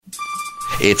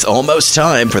It's almost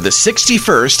time for the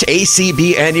 61st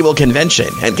ACB Annual Convention,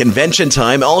 and convention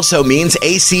time also means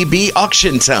ACB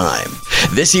auction time.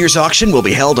 This year's auction will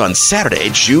be held on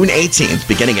Saturday, June 18th,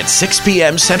 beginning at 6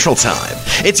 p.m. Central Time.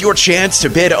 It's your chance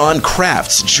to bid on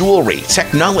crafts, jewelry,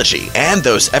 technology, and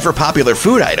those ever-popular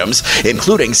food items,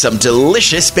 including some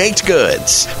delicious baked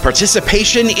goods.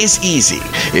 Participation is easy.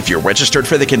 If you're registered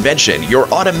for the convention,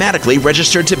 you're automatically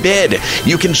registered to bid.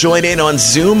 You can join in on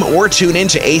Zoom or tune in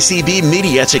to ACB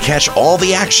Media to catch all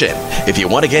the action. If you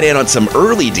want to get in on some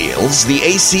early deals, the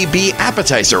ACB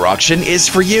Appetizer Auction is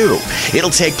for you. It'll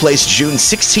take place June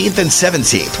 16th and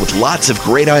 17th with lots of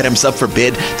great items up for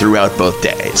bid throughout both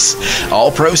days. All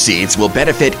proceeds will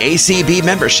benefit ACB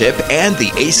membership and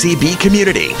the ACB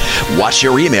community. Watch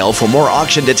your email for more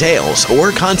auction details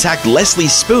or contact Leslie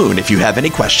Spoon if you have any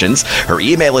questions. Her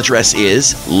email address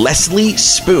is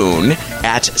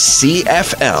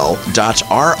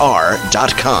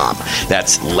lesliespoon@cfl.rr.com.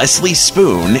 That's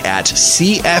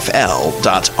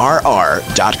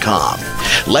lesliespoon@cfl.rr.com.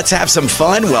 Let's have some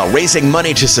fun while raising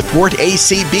money to support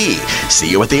ACB.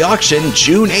 See you at the auction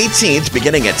June 18th,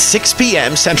 beginning at 6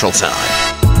 p.m. Central Time.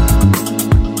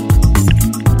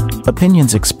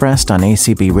 Opinions expressed on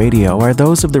ACB Radio are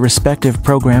those of the respective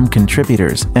program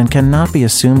contributors and cannot be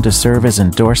assumed to serve as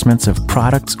endorsements of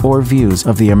products or views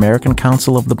of the American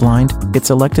Council of the Blind, its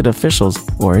elected officials,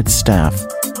 or its staff.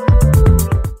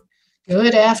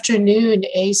 Good afternoon,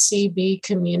 ACB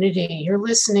community. You're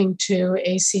listening to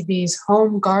ACB's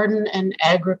Home, Garden, and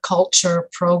Agriculture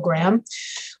program.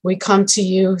 We come to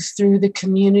you through the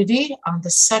community on the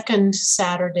second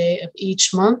Saturday of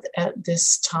each month at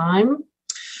this time,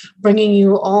 bringing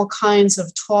you all kinds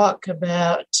of talk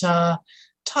about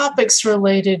topics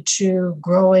related to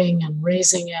growing and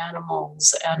raising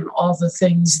animals and all the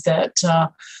things that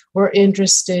we're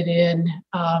interested in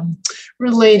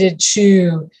related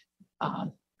to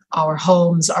our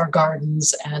homes, our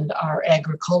gardens, and our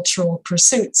agricultural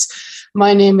pursuits.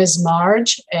 My name is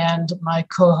Marge, and my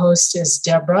co-host is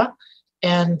Deborah,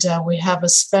 and we have a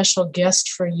special guest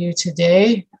for you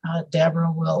today.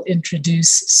 Deborah will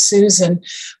introduce Susan,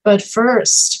 but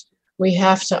first, we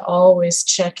have to always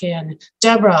check in.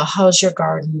 Deborah, how's your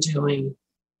garden doing?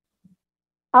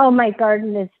 Oh, my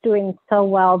garden is doing so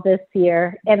well this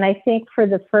year, and I think for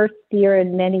the first year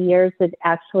in many years, it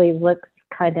actually looks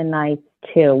kind of nice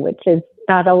too, which is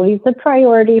not always a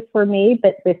priority for me,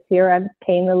 but this year I'm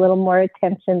paying a little more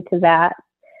attention to that.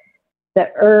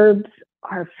 The herbs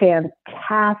are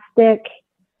fantastic.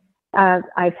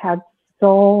 I've had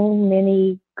so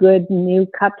many good new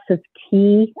cups of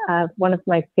tea. One of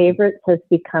my favorites has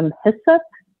become hyssop,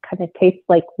 kind of tastes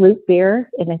like root beer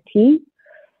in a tea.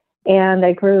 And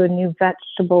I grew a new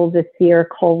vegetable this year,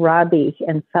 kohlrabi,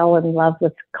 and fell in love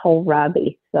with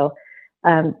kohlrabi. So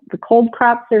the cold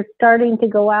crops are starting to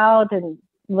go out, and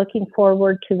looking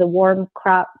forward to the warm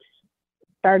crops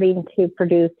starting to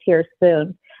produce here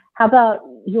soon. How about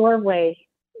your way,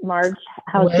 Marge?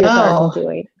 How's your garden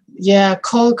doing? Yeah,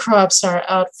 cold crops are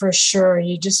out for sure.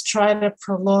 You just try to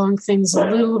prolong things a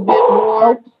little bit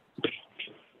more,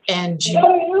 and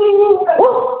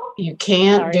you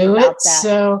can't do it.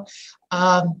 So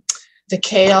the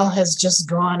kale has just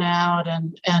gone out,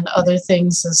 and other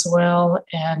things as well.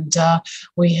 And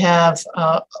we have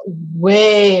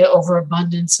way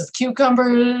overabundance of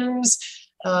cucumbers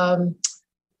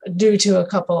due to a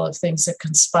couple of things that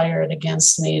conspired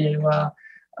against me to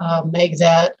make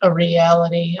that a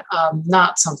reality.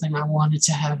 Not something I wanted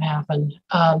to have happen.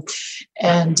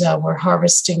 And we're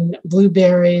harvesting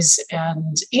blueberries.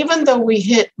 And even though we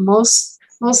hit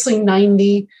mostly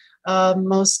 90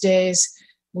 most days,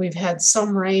 we've had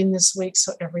some rain this week,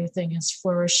 so everything is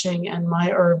flourishing, and my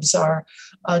herbs are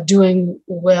doing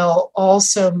well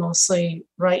also, mostly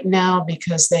right now,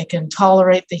 because they can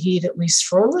tolerate the heat at least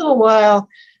for a little while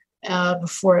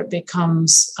before it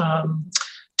becomes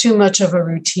too much of a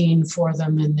routine for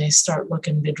them and they start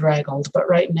looking bedraggled. But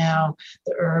right now,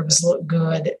 the herbs look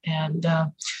good, and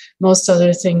most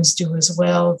other things do as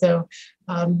well, though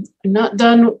I'm not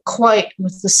done quite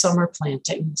with the summer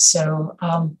planting. So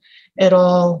it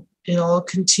all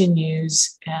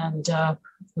continues, and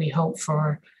we hope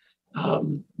for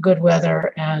good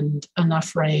weather and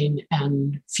enough rain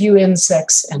and few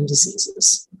insects and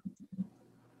diseases.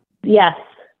 Yes,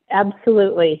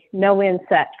 absolutely. No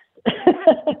insects.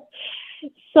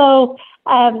 So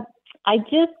I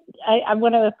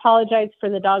want to apologize for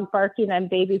the dog barking. I'm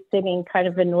babysitting kind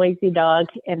of a noisy dog,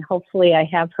 and hopefully I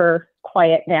have her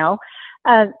quiet now.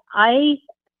 I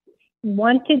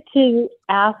wanted to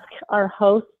ask our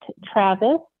host,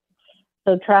 Travis.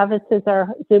 So Travis is our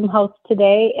Zoom host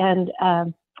today, and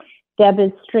Deb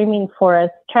is streaming for us.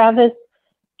 Travis,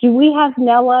 Do we have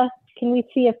Nella? Can we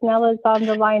see if Nella's on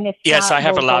the line? If yes, not, I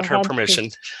have we'll allowed go her ahead permission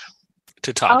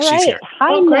to talk. All She's right. here.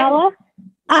 Hi, Nella.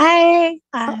 Hi.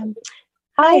 Hi.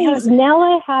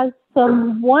 Nella has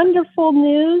some wonderful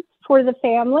news for the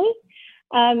family.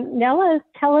 Nella,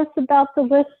 tell us about the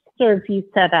listserv you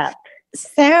set up.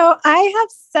 So I have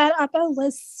set up a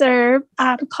listserv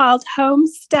called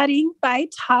Homesteading by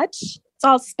Touch. It's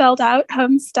all spelled out,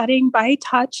 Homesteading by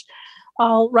Touch,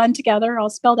 all run together, all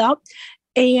spelled out.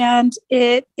 And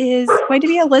it is going to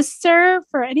be a listserv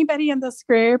for anybody in this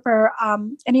group or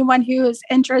anyone who is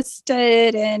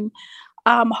interested in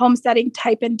homesteading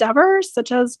type endeavors,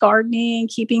 such as gardening,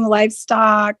 keeping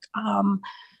livestock,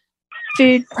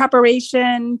 food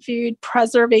preparation, food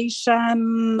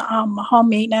preservation, home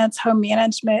maintenance, home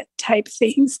management type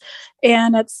things.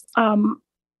 And it's,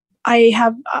 I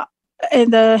have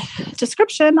in the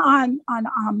description on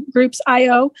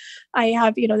Groups.io, I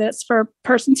have, that's for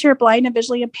persons who are blind and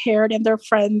visually impaired and their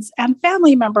friends and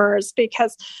family members,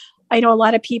 because I know a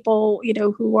lot of people,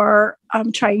 who are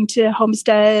trying to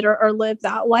homestead or live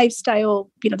that lifestyle,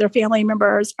 their family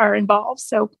members are involved.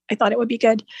 So I thought it would be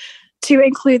good to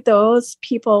include those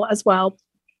people as well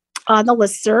on the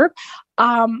listserv.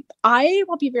 I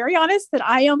will be very honest that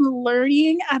I am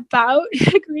learning about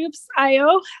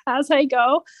Groups.io as I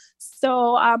go.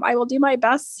 So I will do my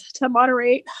best to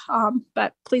moderate,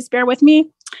 but please bear with me.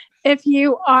 If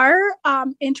you are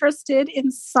interested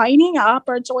in signing up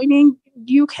or joining,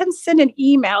 you can send an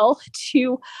email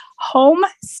to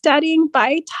Homesteading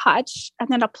by Touch and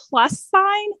then a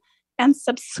 +sign and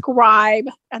subscribe.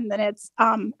 And then it's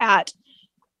at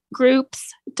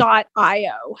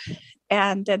groups.io.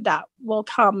 And then that will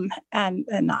come and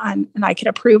I can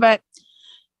approve it.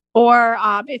 Or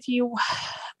if you,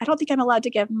 I don't think I'm allowed to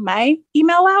give my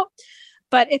email out,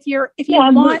 but if you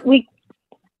want,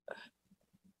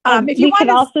 if you want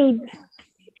also,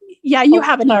 you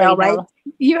have an email, right?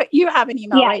 You have an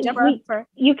email, right, Deborah?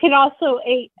 You can also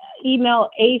email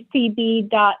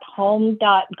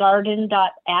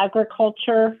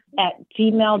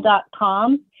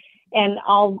acb.home.garden.agriculture@gmail.com, and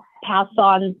I'll pass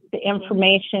on the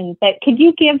information. But could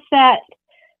you give that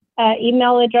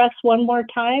email address one more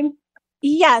time?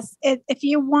 Yes. If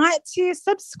you want to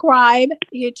subscribe,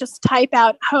 you just type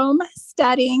out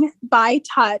Homesteading by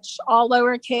Touch, all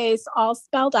lowercase, all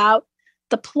spelled out,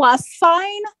 the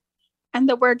 +sign and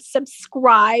the word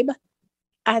subscribe.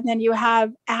 And then you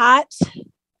have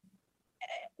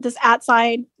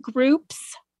 @sign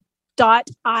groups.io.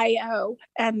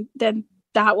 And then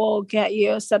that will get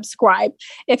you subscribed.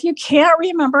 If you can't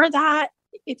remember that,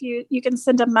 if you can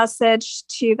send a message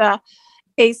to the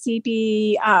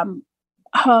ACB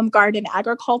Home Garden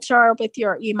Agriculture with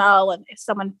your email, and if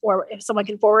someone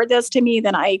can forward this to me,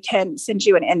 then I can send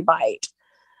you an invite.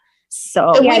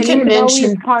 So we can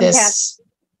mention this.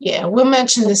 Yeah, we'll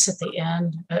mention this at the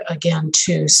end again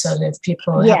too, so that if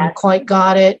people haven't quite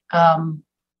got it,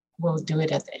 we'll do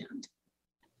it at the end.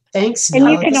 Thanks. And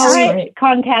you can always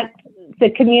contact the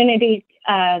community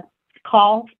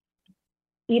call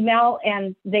email,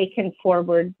 and they can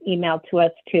forward email to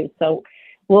us too. So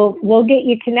we'll get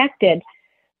you connected.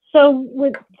 So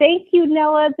thank you,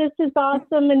 Nella. This is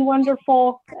awesome and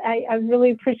wonderful. I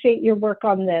really appreciate your work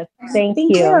on this. Thank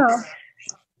you.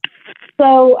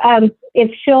 So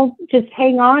if she'll just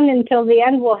hang on until the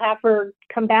end, we'll have her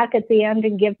come back at the end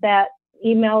and give that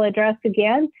email address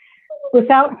again.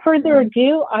 Without further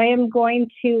ado, I am going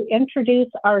to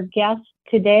introduce our guest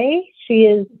today.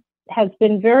 She has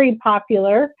been very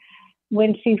popular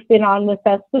when she's been on with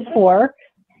us before.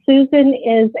 Susan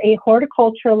is a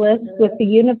horticulturalist with the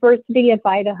University of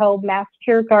Idaho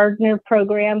Master Gardener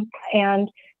Program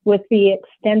and with the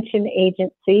Extension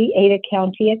Agency, Ada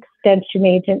County Extension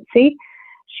Agency.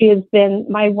 She has been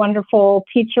my wonderful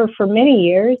teacher for many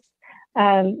years.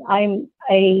 I'm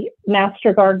a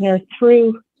Master Gardener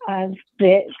through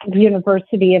the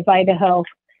University of Idaho,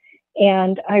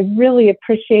 and I really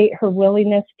appreciate her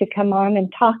willingness to come on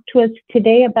and talk to us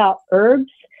today about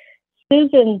herbs.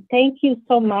 Susan, thank you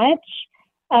so much.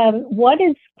 What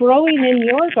is growing in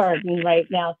your garden right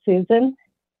now, Susan?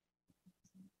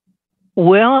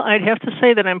 Well, I'd have to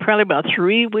say that I'm probably about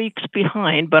 3 weeks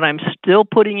behind, but I'm still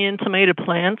putting in tomato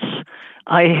plants.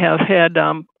 I have had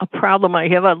a problem. I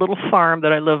have a little farm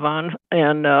that I live on,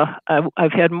 and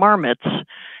I've had marmots.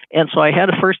 And so I had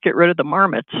to first get rid of the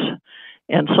marmots.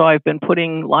 And so I've been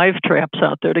putting live traps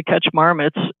out there to catch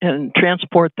marmots and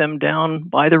transport them down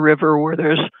by the river where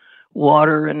there's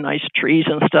water and nice trees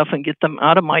and stuff, and get them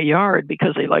out of my yard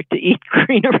because they like to eat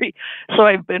greenery. So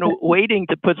I've been waiting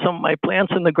to put some of my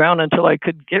plants in the ground until I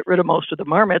could get rid of most of the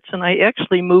marmots. And I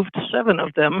actually moved 7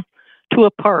 of them to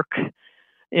a park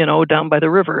down by the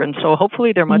river. And so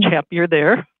hopefully they're much happier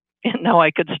there. And now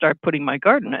I could start putting my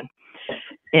garden in.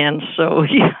 And so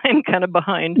I'm kind of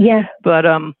behind. Yeah. But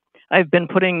I've been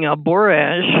putting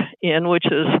borage in, which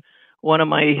is one of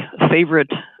my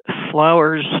favorite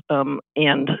flowers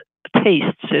and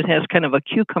tastes. It has kind of a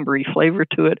cucumbery flavor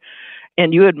to it.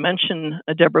 And you had mentioned,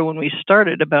 Deborah, when we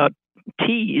started about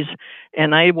teas,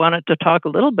 and I wanted to talk a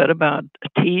little bit about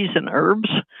teas and herbs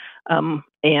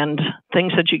and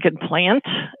things that you can plant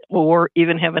or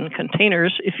even have in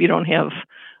containers if you don't have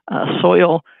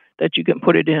soil that you can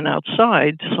put it in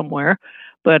outside somewhere.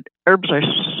 But herbs are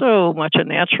so much a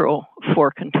natural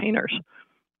for containers.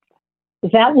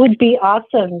 That would be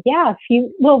awesome. Yeah.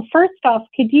 Well, first off,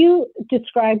 could you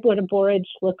describe what a borage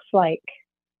looks like?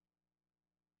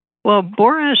 Well,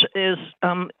 borage is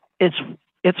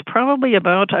it's probably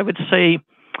about, I would say,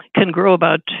 can grow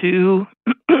about 2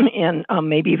 and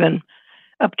maybe even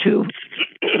up to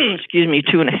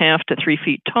 2.5 to 3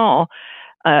 feet tall.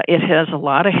 It has a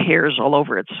lot of hairs all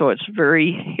over it, so it's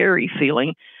very hairy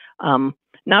feeling,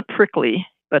 not prickly,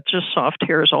 but just soft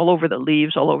hairs all over the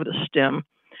leaves, all over the stem.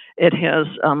 It has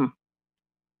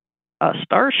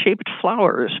star-shaped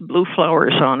flowers, blue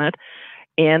flowers on it,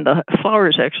 and the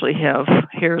flowers actually have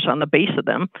hairs on the base of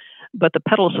them, but the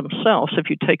petals themselves, if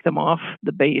you take them off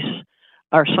the base,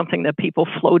 are something that people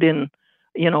float in,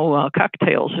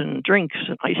 cocktails and drinks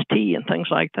and iced tea and things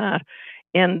like that.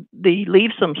 And the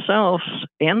leaves themselves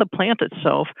and the plant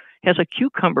itself has a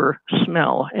cucumber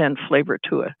smell and flavor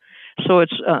to it. So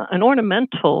it's an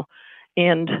ornamental,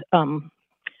 and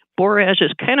borage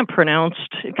is kind of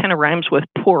pronounced, it kind of rhymes with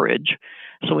porridge.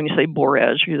 So when you say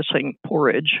borage, you're just saying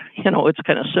porridge. It's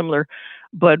kind of similar.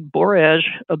 But borage,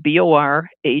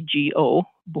 B-O-R-A-G-O,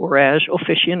 Borage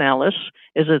officinalis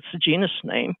is its genus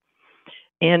name.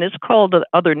 And it's called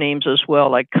other names as well,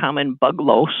 like common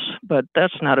bugloss, but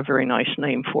that's not a very nice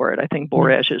name for it. I think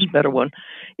borage is a better one.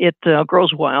 It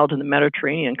grows wild in the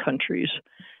Mediterranean countries.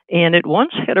 And it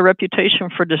once had a reputation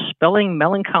for dispelling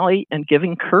melancholy and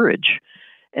giving courage.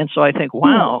 And so I think,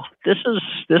 wow, this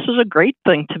is a great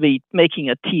thing to be making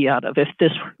a tea out of if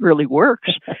this really works.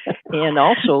 And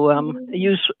also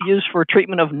used for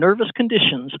treatment of nervous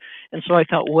conditions. And so I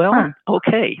thought, well,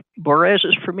 okay, borage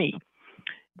is for me.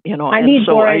 I need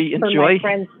borage for my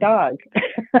friend's dog.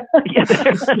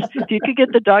 If you could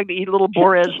get the dog to eat little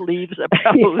borage leaves, that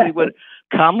probably would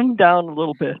calm him down a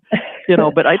little bit.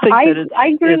 But I think that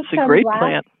it's a great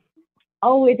plant.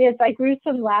 Oh, it is. I grew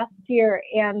some last year,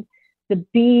 and the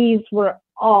bees were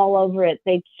all over it.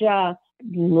 They just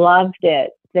loved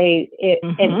it. And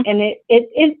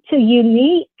it's a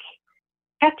unique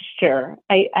texture.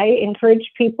 I encourage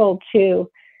people to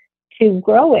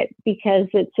grow it because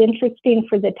it's interesting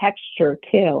for the texture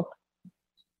too.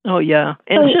 Oh yeah,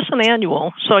 and it's just an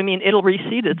annual. So I mean, it'll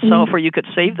reseed itself, or you could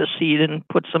save the seed and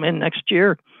put some in next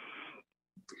year.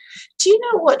 Do you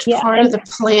know what part of the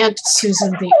plant,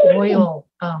 Susan, the oil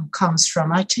comes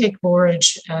from? I take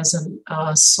borage as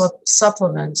a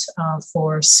supplement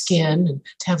for skin and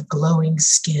to have glowing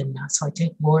skin. So I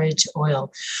take borage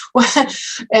oil.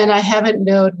 And I haven't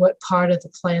known what part of the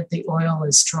plant the oil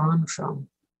is drawn from.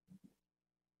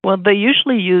 Well, they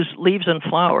usually use leaves and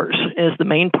flowers as the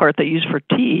main part they use for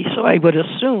tea. So I would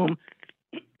assume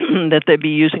that they'd be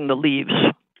using the leaves,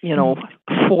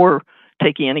 for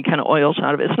taking any kind of oils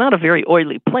out of it. It's not a very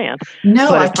oily plant.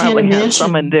 No, but I it probably can't has imagine.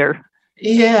 some in there.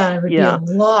 Yeah, it would be a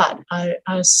lot. I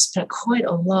spent quite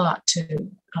a lot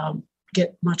to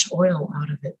get much oil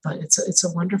out of it, but it's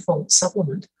a wonderful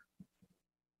supplement.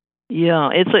 Yeah,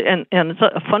 it's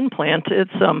a fun plant.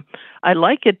 It's I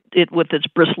like it with its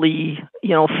bristly,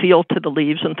 feel to the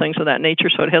leaves and things of that nature.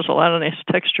 So it has a lot of nice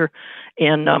texture,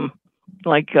 and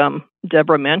like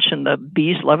Deborah mentioned, the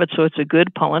bees love it. So it's a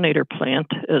good pollinator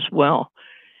plant as well.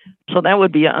 So that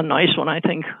would be a nice one, I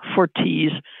think, for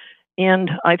teas. And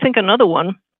I think another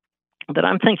one that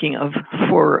I'm thinking of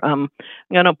for, I'm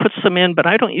going to put some in, but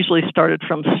I don't usually start it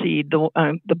from seed.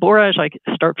 The borage I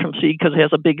start from seed because it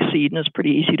has a big seed and it's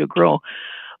pretty easy to grow.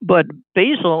 But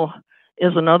basil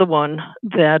is another one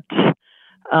that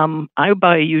I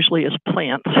buy usually as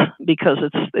plants because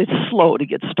it's slow to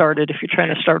get started if you're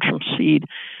trying to start from seed.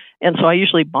 And so I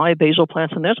usually buy basil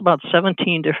plants, and there's about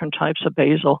 17 different types of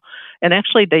basil. And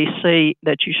actually they say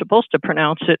that you're supposed to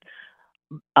pronounce it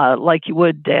like you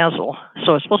would dazzle.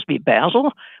 So it's supposed to be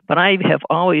basil, but I have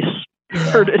always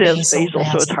heard it as basil,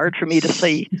 so it's hard for me to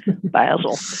say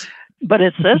basil. But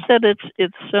it says that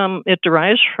it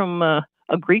derives from a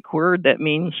Greek word that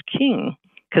means king,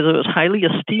 because it was highly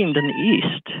esteemed in the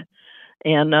East,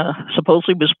 and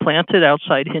supposedly was planted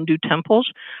outside Hindu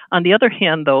temples. On the other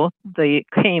hand, though, they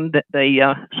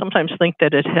sometimes think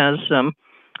that it has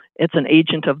it's an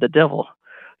agent of the devil,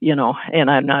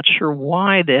 and I'm not sure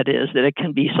why that is, that it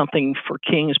can be something for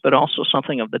kings, but also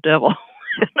something of the devil.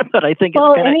 But I think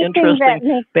it's kind of interesting that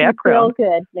makes background. You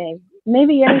feel good,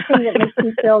 maybe anything that makes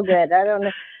you feel good. I don't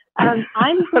know.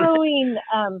 I'm growing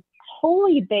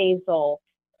holy basil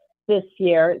this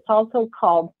year. It's also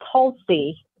called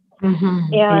Tulsi,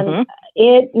 and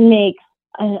it makes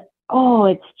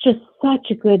it's just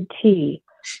such a good tea.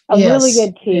 Really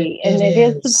good tea, and it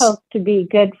is supposed to be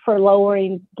good for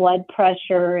lowering blood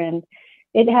pressure, and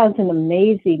it has an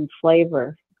amazing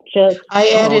flavor. I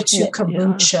add it to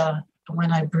kombucha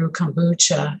when I brew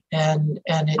kombucha, and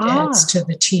it adds to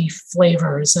the tea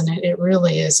flavors, and it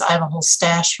really is. I have a whole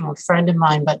stash from a friend of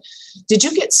mine. But did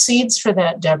you get seeds for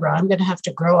that, Deborah? I'm going to have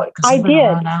to grow it because I'm going to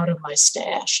run out of my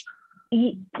stash.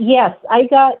 Yes, I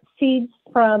got seeds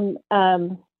from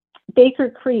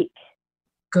Baker Creek.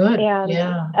 Good. And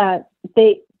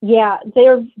they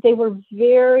were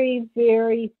very,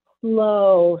 very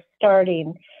slow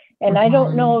starting, and I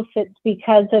don't know if it's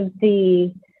because of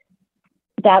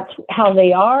that's how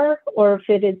they are, or if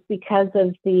it is because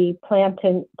of the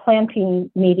planting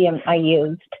medium I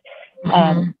used.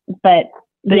 But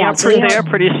they are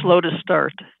pretty slow to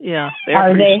start. Yeah, they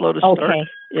are pretty slow to start. Okay.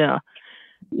 Yeah.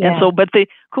 And so, but the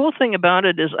cool thing about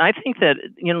it is, I think that,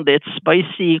 it's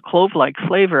spicy clove-like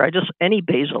flavor. any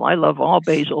basil. I love all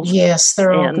basils. Yes,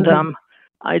 they're all good. And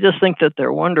I just think that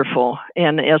they're wonderful.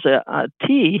 And as a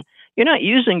tea, you're not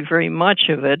using very much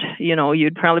of it.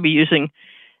 You'd probably be using,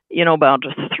 about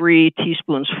 3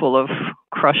 teaspoons full of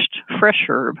crushed fresh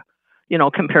herb,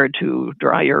 compared to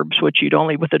dry herbs, which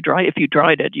if you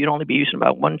dried it, you'd only be using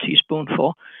about 1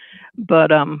 teaspoonful.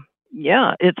 But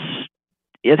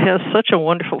it has such a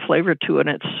wonderful flavor to it,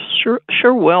 and it's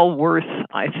sure well worth,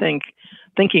 I think,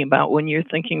 thinking about when you're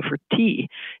thinking for tea.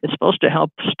 It's supposed to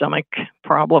help stomach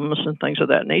problems and things of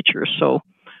that nature. So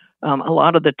a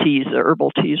lot of the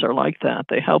herbal teas are like that.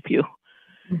 They help you.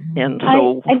 And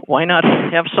so why not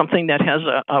have something that has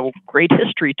a great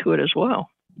history to it as well?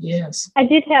 Yes. I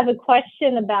did have a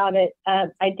question about it.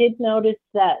 I did notice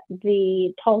that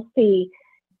the Tulsi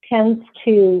tends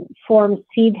to form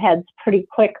seed heads pretty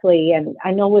quickly, and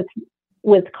I know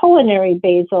with culinary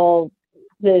basil,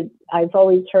 I've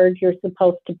always heard you're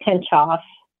supposed to pinch off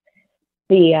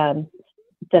the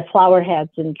flower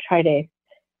heads and try to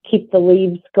keep the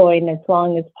leaves going as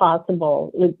long as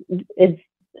possible.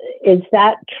 Is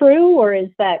that true, or is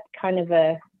that kind of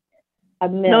a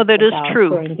myth? No, that is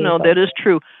true. No, that is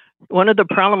true. One of the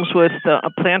problems with a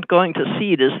plant going to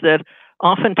seed is that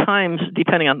oftentimes,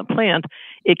 depending on the plant,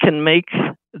 it can make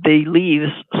the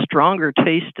leaves stronger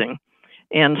tasting,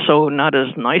 and so not as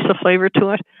nice a flavor to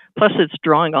it. Plus, it's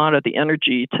drawing out of the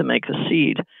energy to make the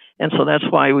seed, and so that's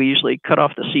why we usually cut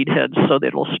off the seed heads so that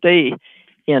it'll stay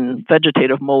in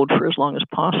vegetative mode for as long as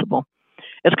possible.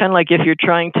 It's kind of like if you're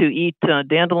trying to eat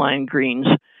dandelion greens.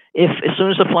 As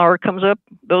soon as the flower comes up,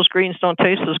 those greens don't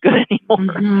taste as good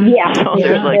anymore. So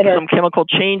there's some chemical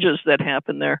changes that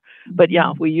happen there. But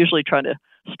we usually try to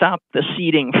stop the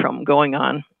seeding from going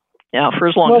on, for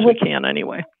as long as we can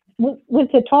anyway.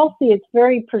 With the Tulsi, it's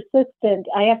very persistent.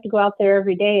 I have to go out there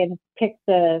every day and pick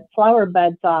the flower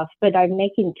buds off, but I'm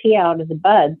making tea out of the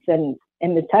buds, and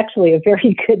it's actually a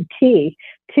very good tea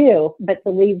too. But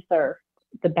the leaves are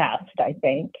the best, I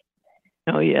think.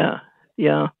 Oh yeah.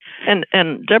 Yeah. And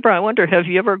Deborah, I wonder, have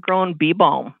you ever grown bee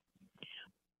balm?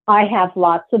 I have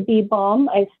lots of bee balm.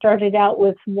 I started out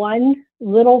with one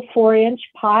little 4-inch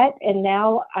pot, and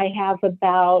now I have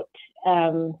about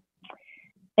an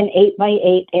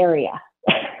 8x8 area.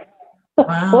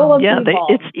 Wow.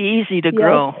 It's easy to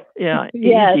grow. Yeah,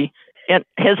 easy. And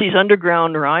it has these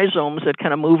underground rhizomes that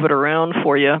kind of move it around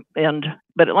for you.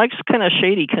 But it likes kind of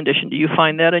shady condition. Do you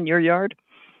find that in your yard?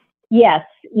 Yes.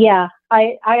 Yeah.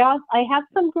 I have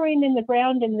some growing in the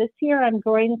ground, and this year I'm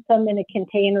growing some in a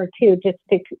container too, just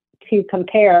to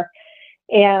compare.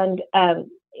 And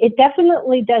it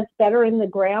definitely does better in the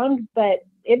ground, but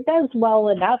it does well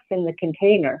enough in the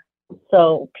container.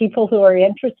 So people who are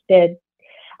interested,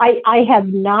 I have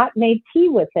not made tea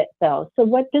with it though. So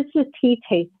what does the tea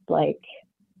taste like?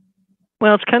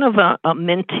 Well, it's kind of a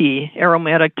minty,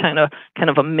 aromatic kind of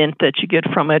a mint that you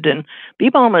get from it. And bee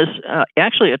balm is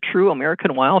actually a true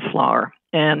American wildflower,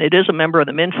 and it is a member of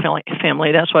the mint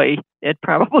family. That's why it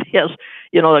probably has,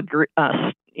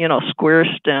 a square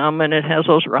stem, and it has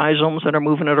those rhizomes that are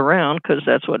moving it around, because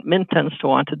that's what mint tends to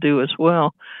want to do as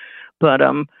well. But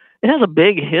it has a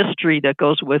big history that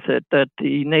goes with it, that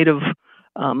the Native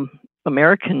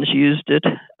Americans used it,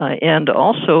 and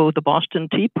also the Boston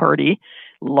Tea Party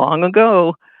long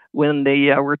ago, when they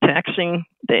the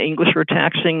English were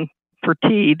taxing for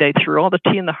tea, they threw all the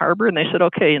tea in the harbor, and they said,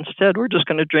 okay, instead we're just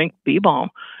going to drink bee balm,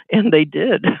 and they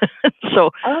did.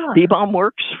 So bee balm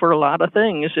works for a lot of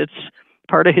things. It's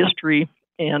part of history,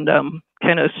 and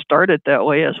kind of started that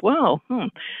way as well.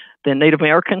 The Native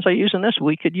Americans are using this.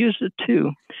 We could use it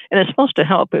too. And it's supposed to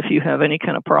help if you have any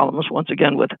kind of problems. Once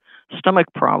again, with stomach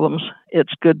problems,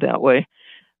 it's good that way.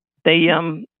 They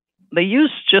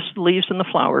use just leaves and the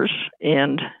flowers,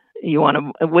 and you want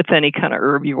to, with any kind of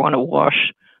herb, you want to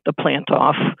wash the plant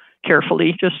off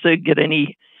carefully just to get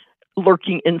any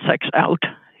lurking insects out,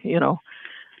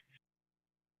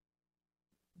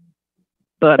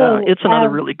 But it's another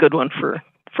really good one for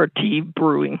tea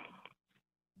brewing.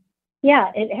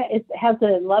 Yeah, it has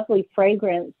a lovely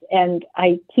fragrance, and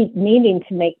I keep meaning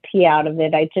to make tea out of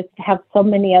it. I just have so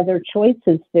many other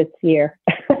choices this year.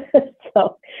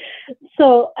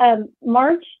 So,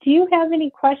 Marge, do you have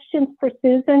any questions for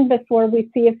Susan before we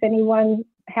see if anyone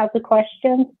has a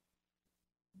question?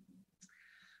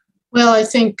 Well, I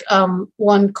think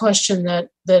one question that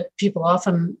people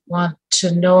often want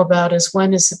to know about is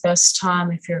when is the best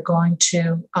time if you're going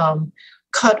to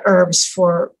cut herbs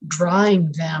for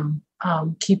drying them,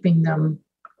 keeping them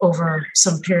over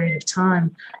some period of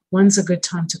time. When's a good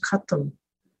time to cut them?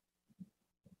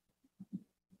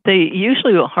 They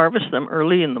usually will harvest them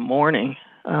early in the morning.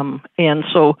 And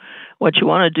so what you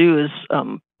want to do is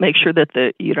make sure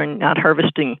that you're not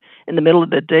harvesting in the middle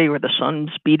of the day where the sun's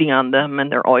beating on them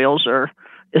and their oils are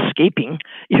escaping.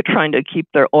 You're trying to keep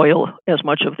their oil, as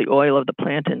much of the oil of the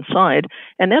plant inside.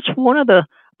 And that's one of the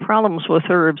problems with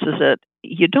herbs, is that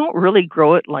you don't really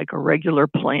grow it like a regular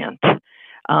plant.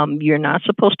 You're not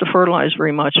supposed to fertilize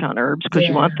very much on herbs because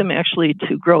you want them actually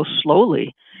to grow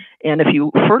slowly. And if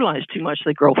you fertilize too much,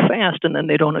 they grow fast, and then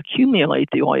they don't accumulate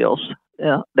the oils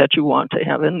that you want to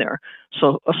have in there.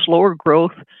 So a slower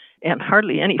growth and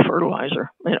hardly any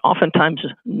fertilizer, and oftentimes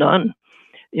none,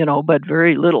 but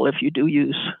very little if you do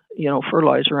use,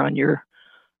 fertilizer on your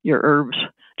herbs.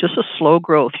 Just a slow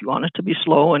growth. You want it to be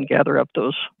slow and gather up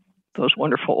those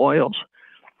wonderful oils.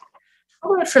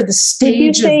 How about for the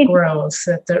stage of growth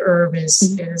that the herb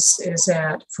is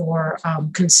at for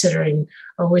considering,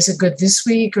 is it good this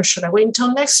week, or should I wait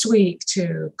until next week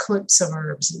to clip some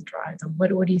herbs and dry them?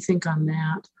 What do you think on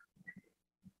that?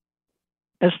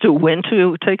 As to when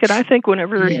to take it, I think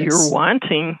whenever you're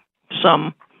wanting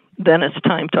some, then it's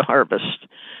time to harvest.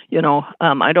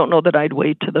 I don't know that I'd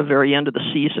wait to the very end of the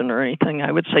season or anything.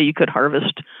 I would say you could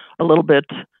harvest a little bit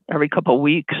every couple of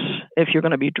weeks if you're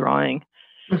going to be drying.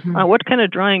 Mm-hmm. What kind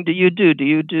of drying do you do? Do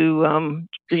you do,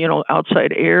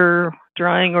 outside air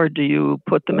drying, or do you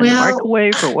put them in the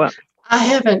microwave, or what? I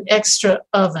have an extra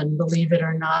oven, believe it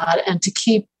or not, and to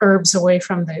keep herbs away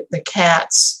from the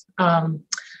cats,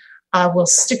 I will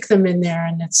stick them in there,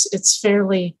 and it's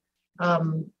fairly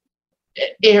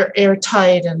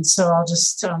airtight, and so I'll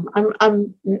just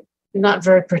I'm not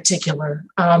very particular,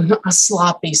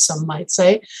 sloppy, some might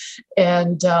say,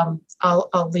 and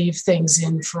I'll leave things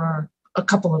in for a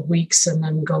couple of weeks and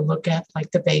then go look at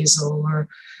like the basil, or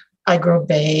I grow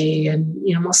bay and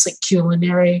mostly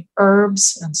culinary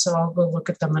herbs, and so I'll go look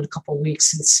at them in a couple of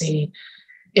weeks and see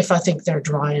if I think they're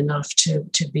dry enough to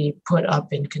be put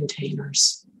up in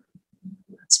containers.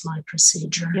 That's my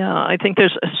procedure. Yeah, I think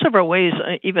there's several ways.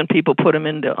 Even people put them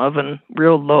in the oven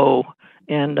real low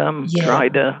and dry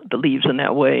the leaves in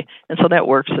that way, and so that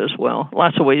works as well.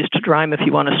 Lots of ways to dry them if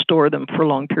you want to store them for a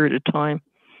long period of time.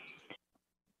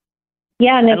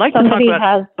 Yeah, and if somebody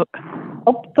has...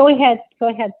 go ahead,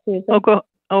 Susan. Go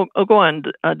on,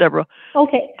 Deborah.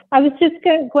 Okay, I was just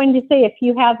going to say, if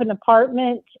you have an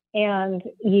apartment and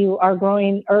you are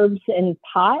growing herbs in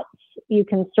pots, you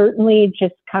can certainly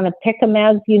just kind of pick them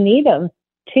as you need them,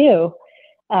 too.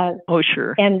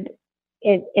 Sure. And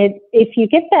if you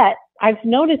get that, I've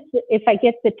noticed that if I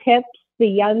get the tips, the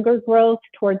younger growth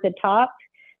toward the top,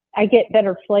 I get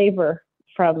better flavor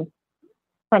from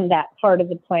that part of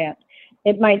the plant.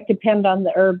 It might depend on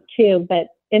the herb too, but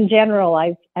in general,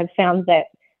 I've found that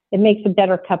it makes a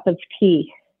better cup of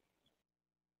tea.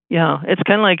 Yeah, it's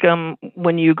kind of like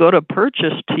when you go to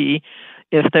purchase tea,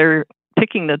 if they're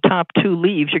picking the top two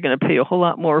leaves, you're going to pay a whole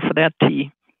lot more for that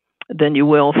tea than you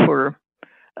will for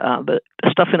the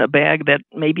stuff in a bag that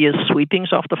maybe is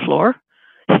sweepings off the floor.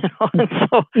 And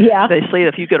so they say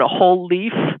if you get a whole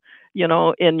leaf,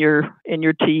 in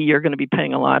your tea, you're going to be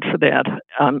paying a lot for that.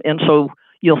 And so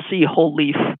you'll see whole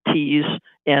leaf teas,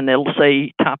 and it'll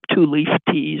say top two leaf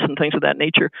teas and things of that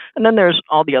nature. And then there's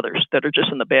all the others that are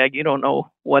just in the bag. You don't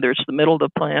know whether it's the middle of the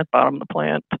plant, bottom of the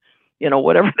plant,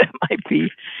 whatever that might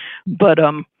be. But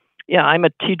I'm a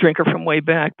tea drinker from way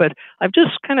back, but I've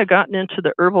just kind of gotten into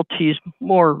the herbal teas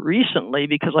more recently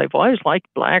because I've always liked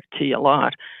black tea a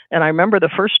lot. And I remember the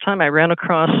first time I ran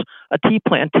across a tea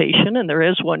plantation, and there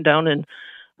is one down in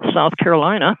South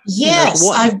Carolina. Yes,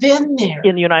 I've been there.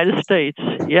 In the United States.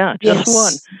 Yeah, just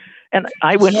one. And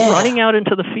I went running out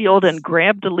into the field and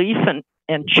grabbed a leaf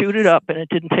and chewed it up, and it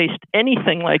didn't taste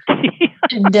anything like tea.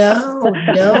 No,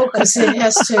 because it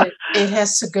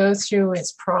has to go through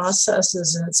its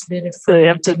processes and its bit of they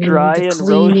have to dry and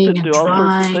roast and do all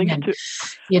sorts of things. And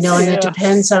it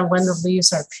depends on when the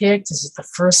leaves are picked. Is it the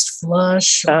first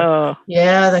flush?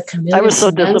 The Camellia. I was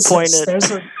so sinensis. disappointed.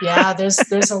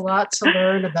 There's a lot to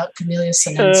learn about Camellia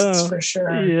sinensis for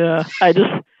sure. Yeah, I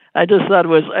just thought it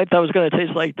was going to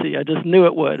taste like tea. I just knew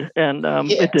it would, and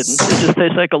it didn't. It just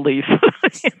tastes like a leaf.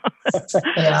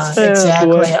 Yeah,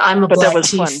 exactly. I'm a black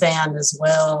tea fan as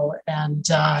well, and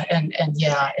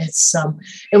it's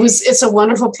a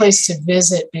wonderful place to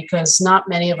visit because not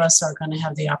many of us are going to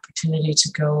have the opportunity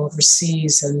to go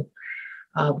overseas and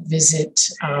visit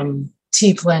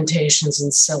tea plantations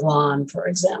in Ceylon, for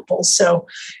example. So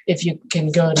if you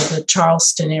can go to the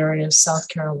Charleston area of South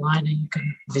Carolina, you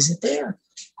can visit there.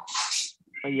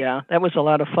 Yeah, that was a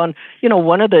lot of fun.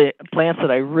 One of the plants that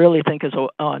I really think is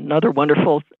another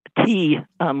wonderful tea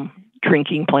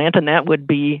drinking plant, and that would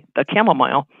be the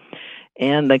chamomile.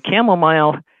 And the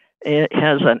chamomile, it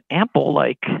has an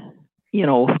apple-like,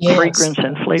 fragrance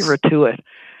and flavor to it.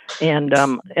 And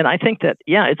I think that,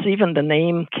 it's even the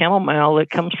name chamomile.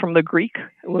 It comes from the Greek,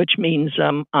 which means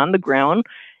on the ground.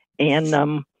 And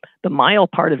the mile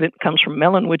part of it comes from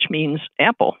melon, which means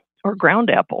apple or ground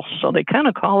apple. So they kind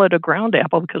of call it a ground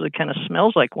apple because it kind of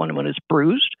smells like one when it's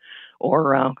bruised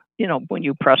or, when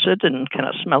you press it and kind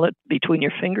of smell it between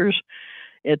your fingers.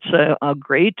 It's a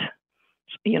great,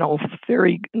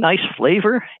 very nice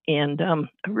flavor and a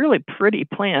really pretty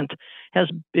plant. Has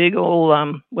big old,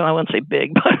 I wouldn't say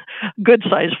big, but good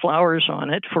sized flowers on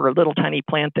it for a little tiny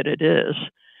plant that it is.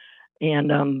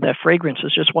 And the fragrance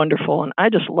is just wonderful. And I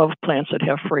just love plants that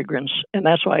have fragrance. And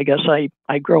that's why I guess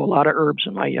I grow a lot of herbs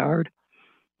in my yard.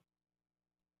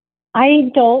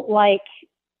 I don't like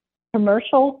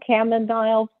commercial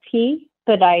chamomile tea,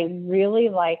 but I really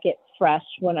like it fresh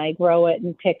when I grow it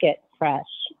and pick it fresh.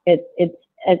 It's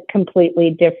a completely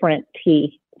different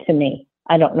tea to me.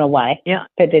 I don't know why. Yeah,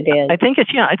 but it is. I think it's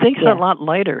a lot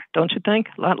lighter, don't you think?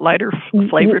 A lot lighter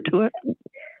flavor to it.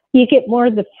 You get more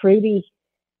of the fruity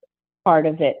part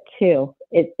of it too.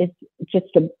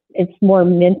 It's more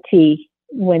minty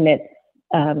when it's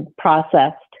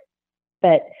processed,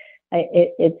 but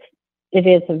it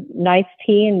is a nice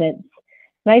tea, and it's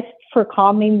nice for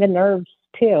calming the nerves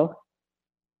too.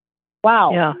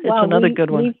 Wow. Yeah, it's another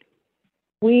good one.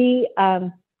 We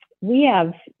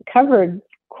have covered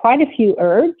quite a few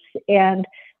herbs, and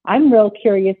I'm real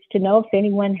curious to know if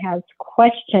anyone has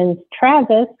questions.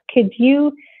 Travis, could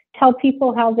you tell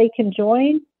people how they can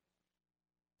join?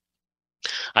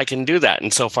 I can do that.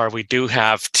 And so far, we do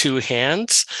have 2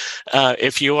 hands.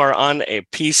 If you are on a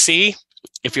PC,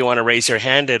 if you want to raise your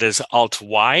hand, it is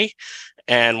Alt-Y.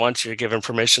 And once you're given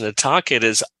permission to talk, it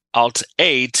is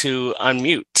Alt-A to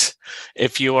unmute.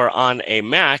 If you are on a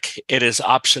Mac, it is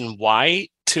Option Y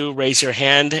to raise your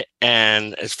hand.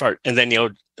 And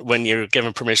then when you're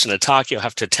given permission to talk, you'll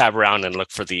have to tab around and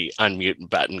look for the unmute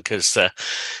button because the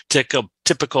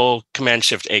typical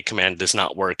Command-Shift-A command does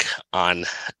not work on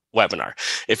webinar.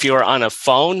 If you are on a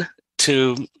phone,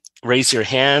 to raise your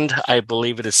hand, I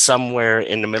believe it is somewhere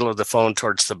in the middle of the phone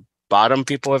towards the bottom,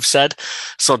 people have said.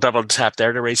 So double tap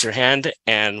there to raise your hand.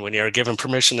 And when you're given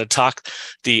permission to talk,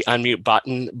 the unmute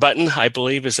button, I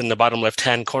believe, is in the bottom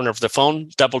left-hand corner of the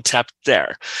phone. Double tap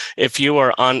there. If you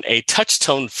are on a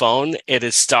touch-tone phone, it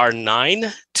is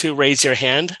 *9 to raise your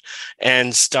hand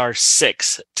and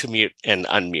 *6 to mute and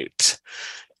unmute.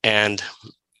 And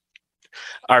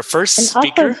our first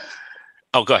speaker.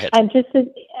 Go ahead.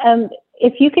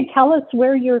 If you could tell us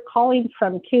where you're calling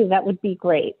from too, that would be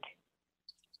great.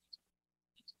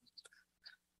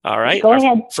 All right. Go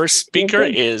ahead. First speaker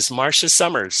is Marcia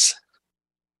Summers.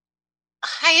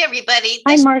 Hi, everybody.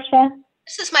 Hi, Marcia.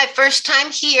 This is my first time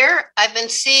here. I've been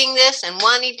seeing this and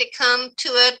wanting to come to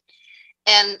it.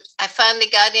 And I finally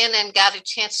got in and got a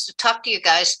chance to talk to you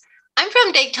guys. I'm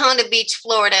from Daytona Beach,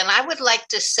 Florida, and I would like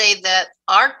to say that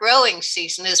our growing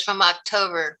season is from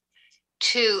October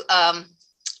to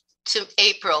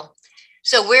April.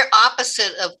 So we're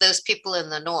opposite of those people in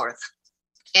the north.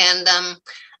 And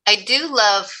I do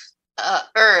love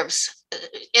herbs.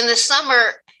 In the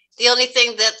summer, the only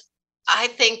thing that I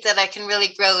think that I can really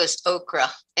grow is okra.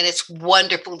 And it's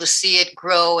wonderful to see it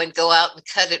grow and go out and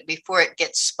cut it before it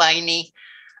gets spiny.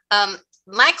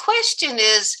 my question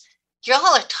is, y'all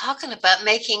are talking about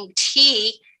making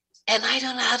tea, and I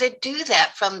don't know how to do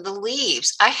that from the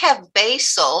leaves. I have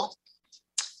basil.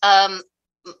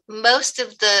 Most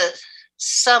of the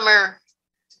summer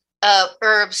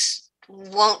herbs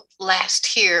won't last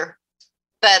here,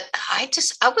 but I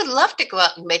would love to go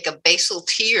out and make a basil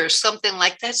tea or something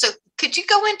like that. So could you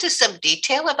go into some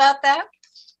detail about that?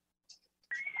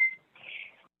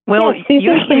 Well, yeah,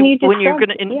 Susan, usually when you're going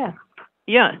to,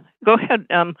 yeah, go ahead.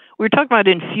 We were talking about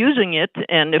infusing it,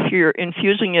 and if you're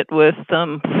infusing it with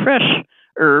fresh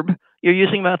herb, you're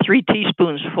using about 3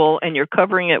 teaspoons full, and you're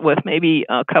covering it with maybe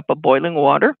a cup of boiling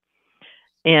water,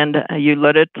 and you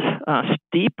let it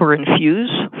steep or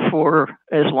infuse for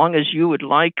as long as you would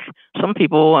like. Some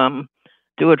people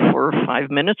do it for 5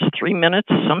 minutes, 3 minutes,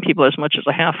 some people as much as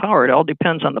a half hour. It all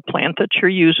depends on the plant that you're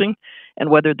using and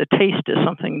whether the taste is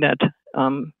something that,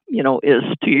 is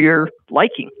to your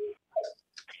liking.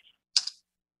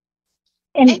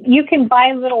 And you can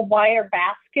buy little wire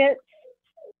baskets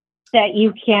that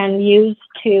you can use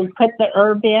to put the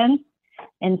herb in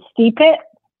and steep it.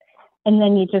 And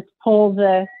then you just pull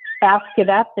the basket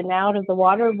up and out of the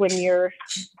water when you're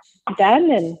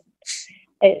done. And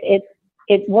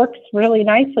it works really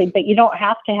nicely, but you don't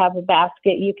have to have a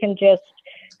basket. You can just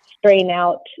strain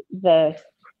out the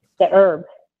herb.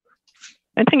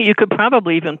 I think you could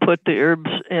probably even put the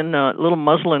herbs in a little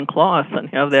muslin cloth and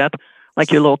have that like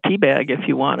your little tea bag if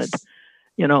you wanted,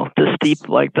 to steep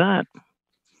like that.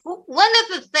 One of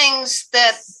the things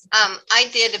that I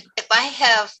did, if I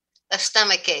have a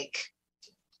stomach ache,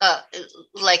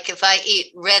 like if I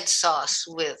eat red sauce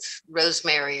with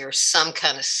rosemary or some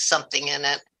kind of something in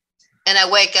it, and I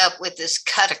wake up with this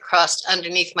cut across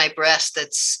underneath my breast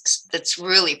that's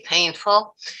really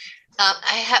painful,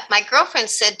 my girlfriend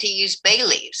said to use bay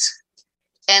leaves.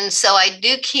 And so I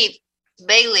do keep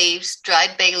bay leaves,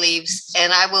 dried bay leaves,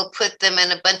 and I will put them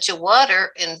in a bunch of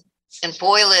water and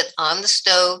boil it on the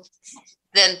stove,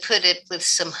 then put it with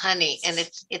some honey. And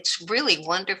it's really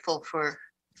wonderful for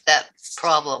that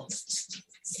problem.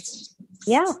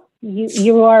 Yeah,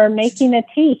 you are making a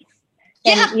tea.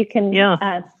 And you can,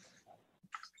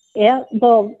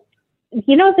 well,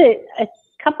 a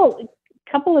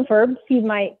couple of herbs you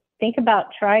might think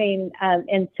about trying,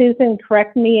 and Susan,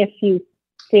 correct me if you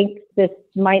think this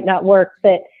might not work,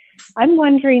 but I'm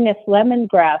wondering if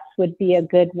lemongrass would be a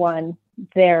good one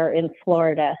there in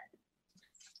Florida.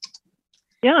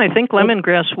 Yeah, I think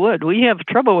lemongrass would. We have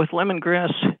trouble with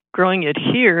lemongrass growing it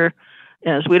here,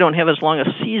 as we don't have as long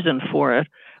a season for it,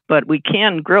 but we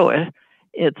can grow it.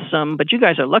 It's but you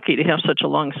guys are lucky to have such a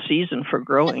long season for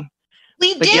growing.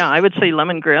 Yeah, I would say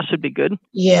lemongrass would be good.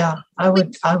 Yeah, I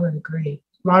would agree.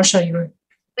 Marsha,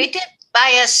 we did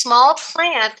buy a small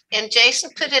plant, and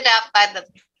Jason put it out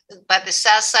by the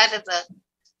south side of the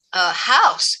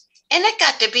house, and it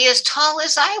got to be as tall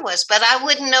as I was, but I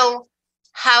wouldn't know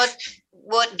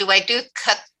what do I do?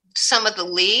 Cut some of the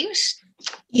leaves?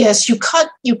 Yes, you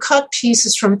cut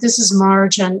pieces from it. This is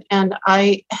Marge, and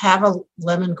I have a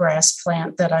lemongrass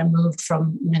plant that I moved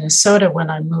from Minnesota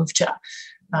when I moved to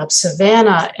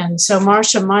Savannah. And so,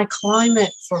 Marcia, my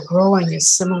climate for growing is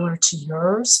similar to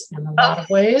yours in a lot of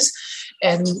ways.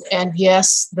 And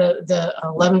yes, the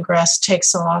lemongrass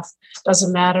takes off.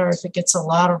 Doesn't matter if it gets a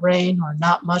lot of rain or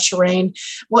not much rain.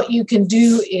 What you can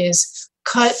do is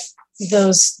cut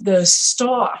those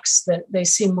stalks that they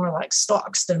seem more like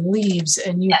stalks than leaves,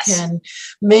 and you can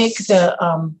make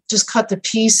just cut the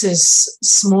pieces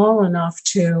small enough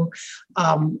to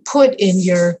put in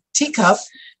your teacup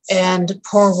and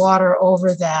pour water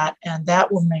over that, and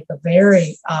that will make a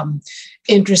very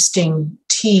interesting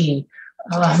tea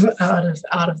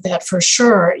out of that for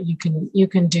sure. You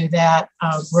can do that.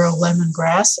 Grow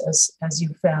lemongrass as you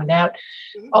found out.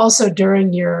 Also,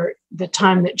 during the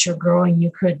time that you're growing, you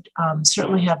could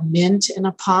certainly have mint in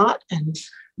a pot, and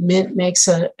mint makes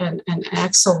an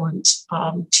excellent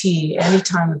tea any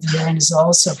time of year, and is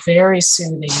also very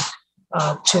soothing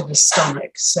to the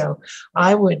stomach. So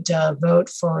I would vote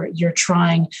for you're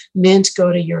trying mint.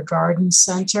 Go to your garden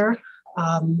center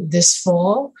this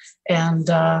fall and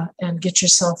get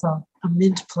yourself a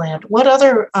mint plant. What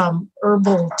other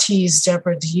herbal teas,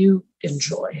 Deborah, do you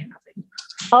enjoy having?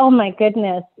 Oh my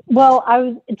goodness. Well, I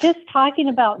was just talking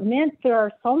about mint. There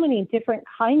are so many different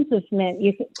kinds of mint.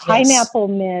 Pineapple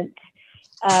mint,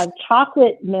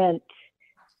 chocolate mint,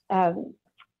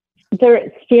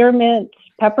 there spearmint,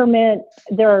 peppermint.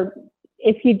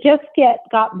 If you just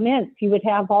got mints, you would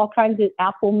have all kinds of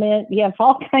apple mint. You have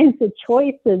all kinds of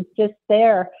choices just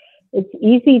there. It's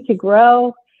easy to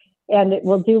grow, and it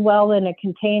will do well in a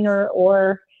container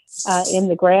or in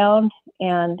the ground.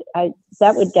 and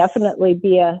that would definitely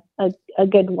be a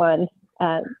good one.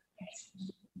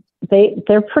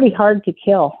 They're pretty hard to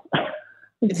kill.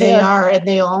 They are, and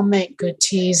they all make good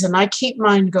teas. And I keep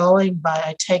mine going by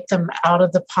I take them out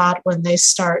of the pot when they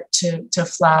start to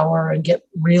flower and get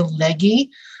real leggy,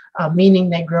 meaning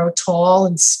they grow tall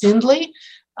and spindly.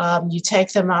 You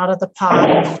take them out of the pot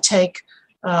and you take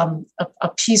a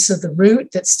piece of the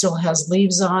root that still has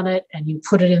leaves on it, and you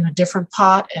put it in a different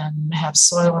pot and have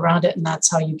soil around it, and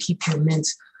that's how you keep your mint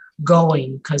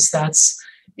going, because that's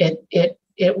it.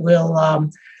 It will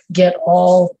get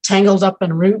all tangled up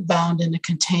and root bound in a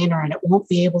container, and it won't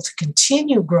be able to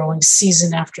continue growing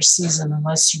season after season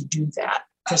unless you do that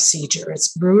procedure.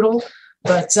 It's brutal,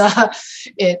 but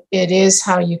it is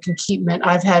how you can keep mint.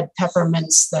 I've had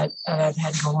peppermints that I've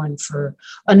had going for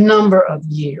a number of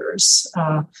years.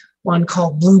 One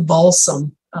called Blue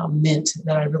Balsam mint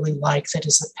that I really like, that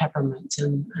is a peppermint,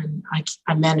 and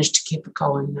I managed to keep it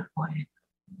going that way.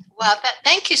 Wow,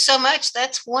 thank you so much.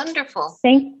 That's wonderful.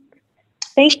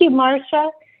 Thank you, Marcia.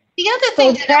 The other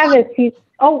thing, Travis,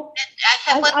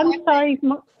 I'm sorry.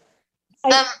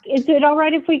 Is it all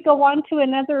right if we go on to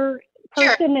another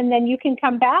person, sure, and then you can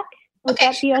come back? Would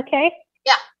that be okay?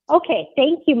 Yeah. Okay.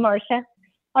 Thank you, Marcia.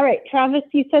 All right, Travis,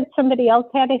 you said somebody else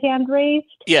had a hand raised?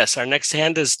 Yes, our next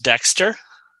hand is Dexter.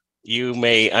 You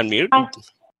may unmute.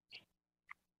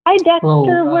 Hi,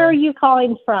 Dexter. Where are you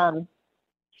calling from?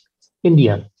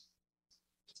 India.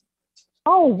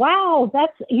 Oh, wow.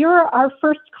 You're our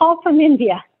first call from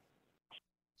India.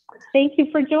 Thank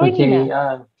you for joining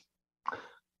us.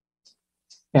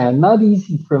 And not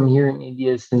easy from here in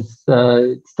India since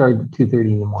it started at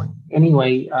 2:30 in the morning.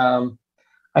 Anyway,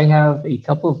 I have a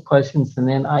couple of questions, and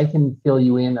then I can fill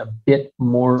you in a bit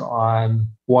more on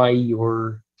why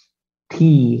your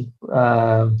tea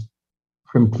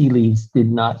from tea leaves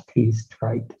did not taste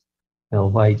right.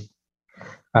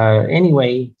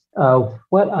 Anyway,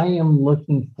 what I am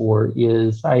looking for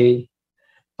is my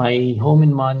home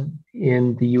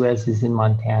in the U.S. is in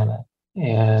Montana,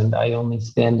 and I only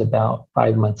spend about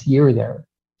 5 months a year there.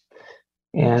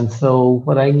 And so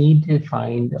what I need to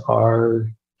find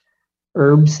are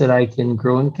herbs that I can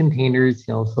grow in containers,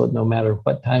 so no matter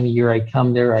what time of year I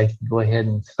come there, I can go ahead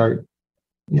and start,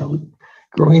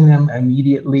 growing them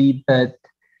immediately. But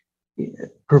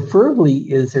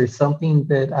preferably, is there something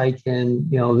that I can,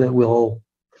 that will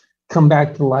come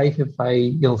back to life if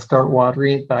I, start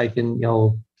watering it, but I can,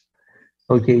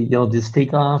 just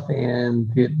take off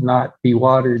and it not be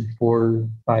watered for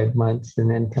 5 months, and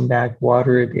then come back,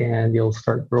 water it, and it'll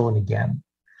start growing again.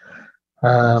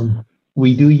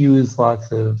 We do use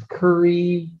lots of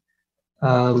curry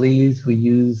leaves. We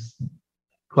use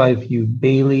quite a few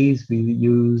bay leaves. We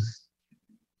use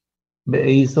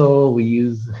basil. We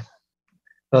use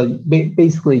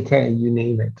basically you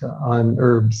name it on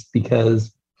herbs,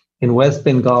 because in West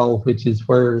Bengal, which is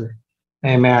where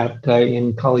I'm at,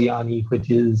 in Kalyani, which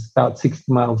is about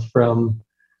 60 miles from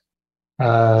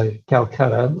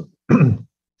Calcutta,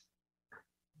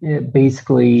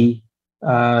 basically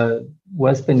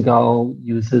West Bengal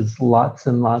uses lots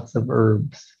and lots of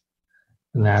herbs.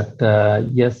 And that,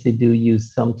 yes, they do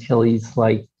use some chilies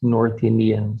like North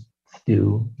Indians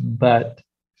do, but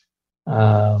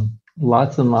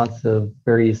lots and lots of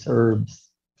various herbs.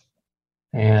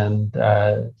 And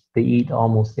they eat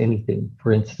almost anything.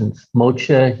 For instance,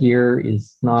 mocha here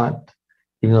is not,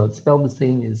 even though it's spelled the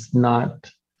same, is not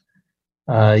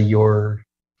your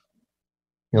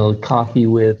coffee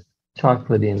with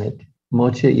chocolate in it.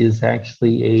 Mocha is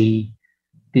actually a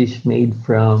dish made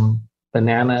from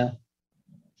banana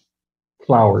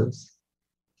flowers.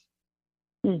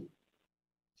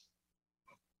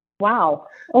 Wow.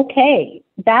 Okay.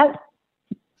 That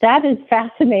is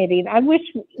fascinating. I wish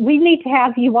we need to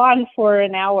have you on for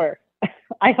an hour.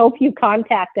 I hope you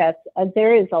contact us.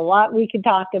 There is a lot we could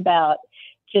talk about,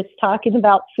 just talking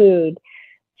about food.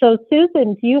 So,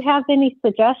 Susan, do you have any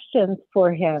suggestions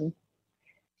for him?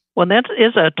 Well, that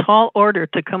is a tall order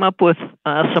to come up with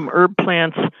some herb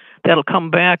plants that'll come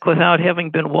back without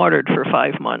having been watered for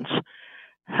 5 months.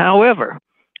 However,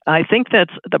 I think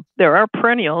there are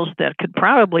perennials that could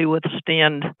probably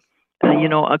withstand,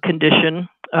 a condition.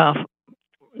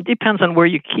 Depends on where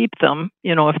you keep them.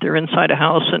 If they're inside a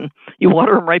house and you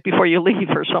water them right before you leave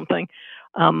or something.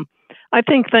 I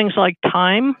think things like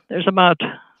thyme. There's about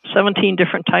 17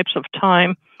 different types of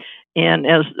thyme. And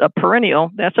as a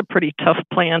perennial, that's a pretty tough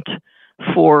plant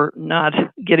for not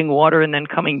getting water and then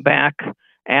coming back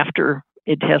after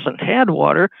it hasn't had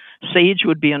water. Sage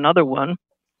would be another one.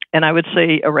 And I would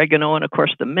say oregano and, of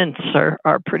course, the mints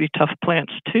are pretty tough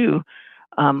plants, too.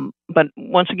 But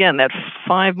once again, that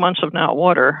 5 months of not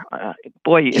water,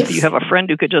 boy, if you have a friend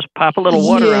who could just pop a little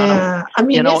water on them, I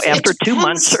mean, after 2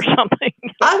 months or something.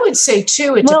 I would say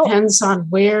too, it depends on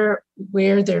where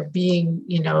they're being,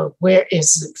 where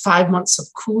is it 5 months of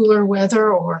cooler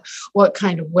weather or what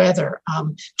kind of weather.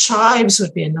 Chives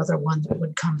would be another one that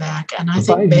would come back. And I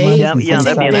think Bay, that'd be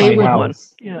a good one.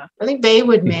 Yeah. I think Bay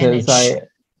would manage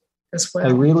as well.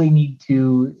 I really need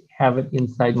to have it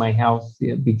inside my house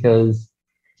because,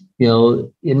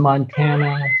 in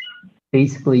Montana,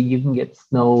 basically you can get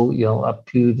snow, up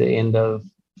to the end of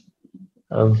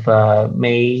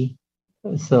May.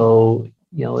 So,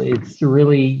 it's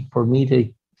really, for me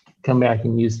to come back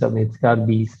and use something, it's got to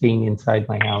be staying inside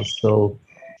my house. So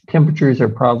temperatures are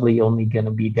probably only going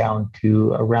to be down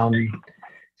to around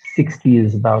 60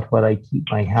 is about what I keep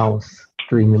my house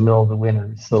during the middle of the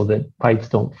winter so that pipes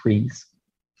don't freeze.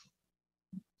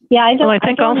 Yeah, I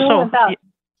don't know about...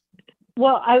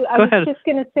 Well, I was just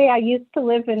going to say, I used to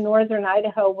live in northern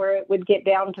Idaho where it would get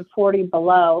down to 40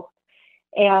 below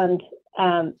and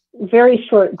very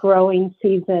short growing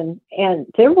season. And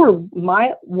there were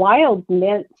wild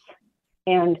mints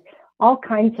and all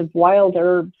kinds of wild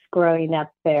herbs growing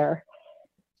up there.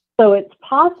 So it's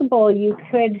possible you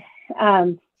could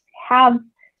have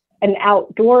an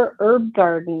outdoor herb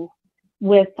garden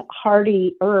with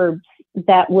hardy herbs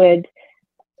that would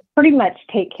pretty much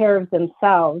take care of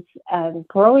themselves.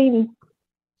 Growing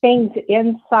things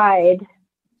inside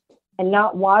and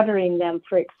not watering them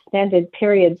for extended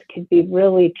periods could be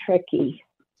really tricky.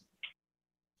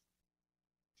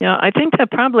 Yeah, I think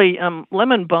that probably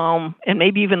lemon balm and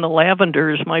maybe even the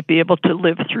lavenders might be able to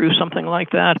live through something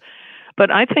like that.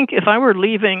 But I think if I were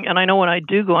leaving, and I know when I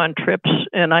do go on trips,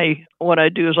 and what I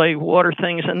do is I water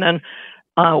things, and then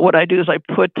what I do is I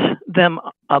put them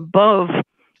above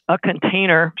a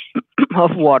container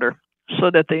of water so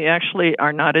that they actually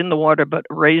are not in the water, but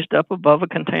raised up above a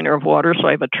container of water. So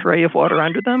I have a tray of water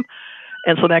under them.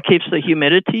 And so that keeps the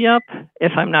humidity up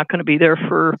if I'm not going to be there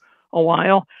for a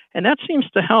while. And that seems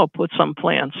to help with some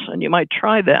plants. And you might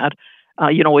try that,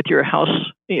 with your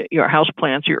house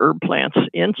plants, your herb plants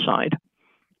inside.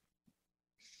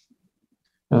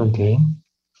 Okay.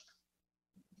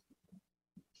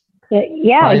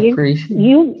 Yeah, I appreciate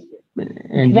you.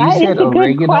 And that you said is a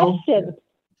oregano good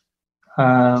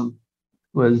question.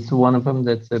 Was one of them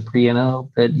that's a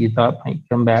perennial that you thought might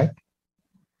come back?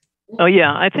 Oh,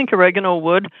 yeah. I think oregano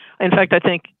would. In fact, I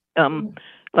think,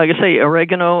 like I say,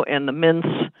 oregano and the mints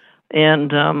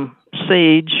and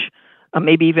sage,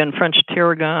 maybe even French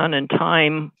tarragon and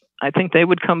thyme, I think they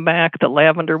would come back. The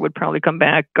lavender would probably come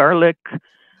back. Garlic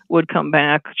would come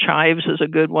back. Chives is a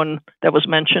good one that was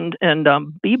mentioned. And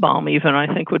bee balm even,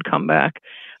 I think, would come back.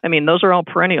 I mean, those are all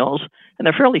perennials, and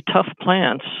they're fairly tough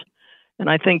plants. And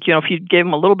I think, if you gave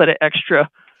them a little bit of extra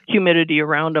humidity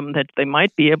around them, that they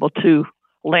might be able to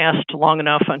last long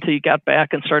enough until you got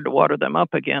back and started to water them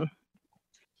up again.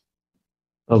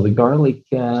 Well, the garlic,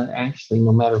 actually,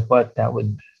 no matter what, that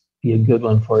would be a good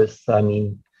one for us. I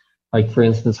mean, like, for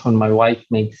instance, when my wife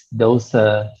makes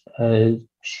dosa,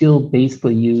 she'll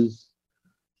basically use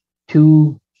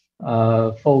 2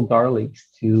 full garlics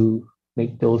to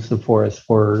make dosa for us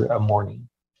for a morning.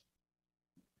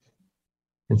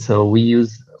 And so we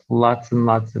use lots and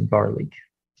lots of garlic.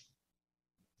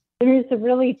 There's a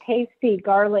really tasty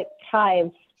garlic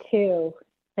chives too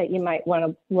that you might want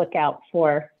to look out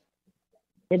for.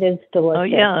 It is delicious. Oh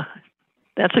yeah,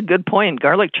 that's a good point.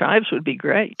 Garlic chives would be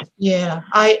great. Yeah,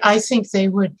 I think they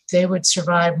would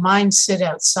survive. Mine sit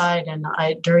outside, and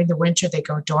during the winter they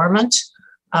go dormant,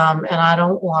 and I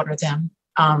don't water them.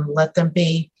 Let them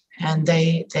be, and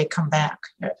they come back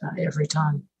every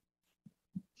time.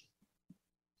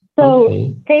 So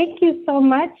Okay. Thank you so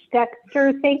much,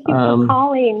 Dexter. Thank you for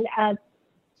calling.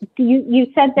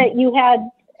 You said that you had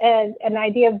an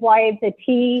idea of why the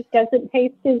tea doesn't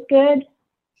taste as good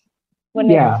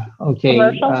when it's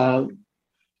commercial?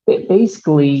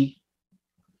 Basically,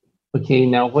 okay,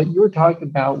 now what you were talking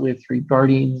about with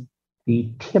regarding the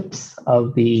tips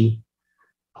of the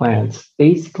plants,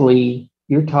 basically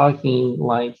you're talking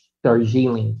like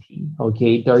Darjeeling tea.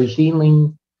 Okay,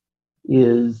 Darjeeling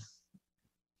is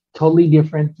totally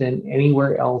different than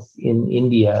anywhere else in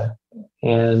India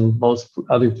and most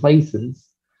other places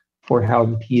for how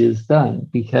the tea is done,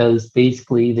 because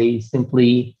basically they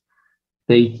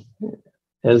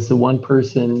as the one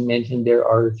person mentioned, there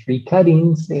are 3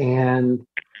 cuttings, and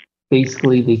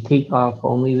basically they take off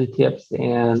only the tips,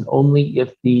 and only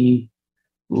if the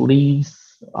leaves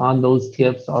on those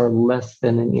tips are less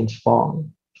than an inch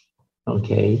long.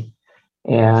 Okay.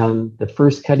 And the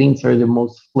first cuttings are the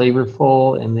most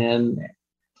flavorful, and then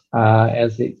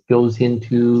as it goes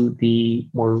into the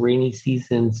more rainy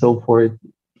season and so forth,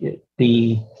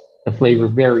 the flavor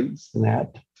varies in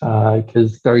that,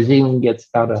 because Darjeeling gets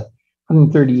about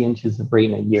 130 inches of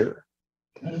rain a year.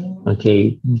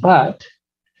 Okay, but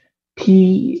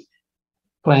tea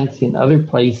plants in other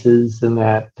places, and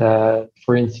that,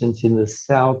 for instance, in the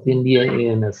South India,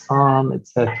 in Assam,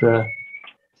 etc.,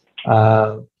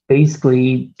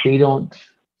 basically they don't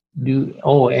do.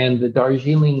 Oh, and the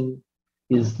Darjeeling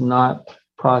is not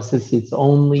processed; it's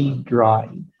only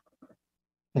dried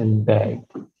and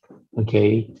bagged.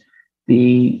 Okay,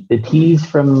 the teas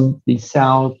from the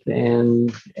South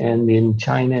and in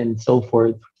China and so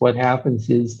forth. What happens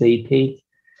is they take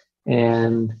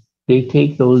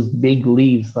those big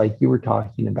leaves like you were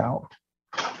talking about,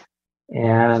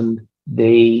 and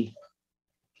they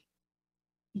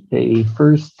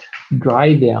first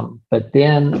dry them, but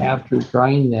then after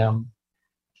drying them,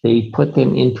 they put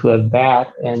them into a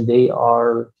vat and they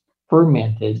are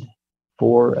fermented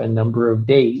for a number of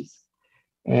days.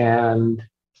 And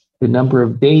the number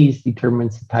of days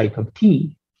determines the type of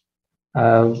tea.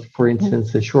 For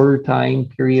instance, a shorter time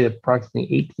period,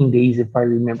 approximately 18 days, if I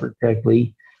remember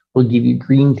correctly, will give you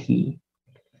green tea.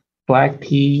 Black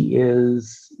tea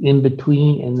is in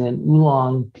between, and then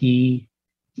oolong tea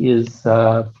is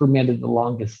fermented the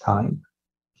longest time.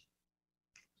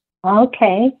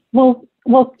 Okay. Well,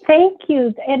 thank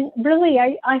you. And really,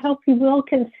 I hope you will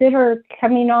consider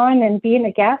coming on and being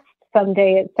a guest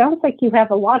someday. It sounds like you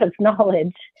have a lot of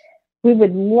knowledge. We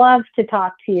would love to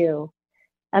talk to you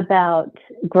about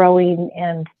growing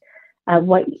and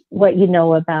what you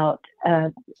know about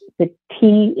the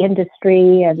tea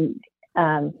industry, and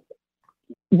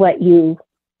what you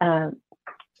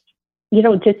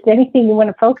just anything you want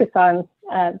to focus on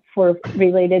for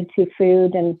related to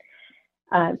food, and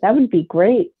that would be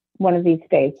great one of these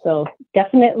days. So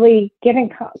definitely get in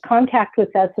contact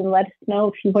with us and let us know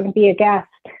if you want to be a guest.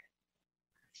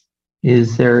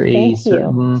 Is there a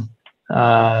certain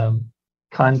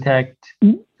contact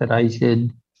that I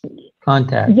should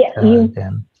contact?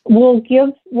 Then we'll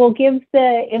give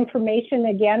the information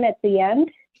again at the end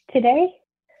today,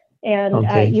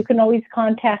 and you can always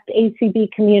contact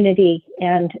ACB Community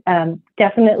and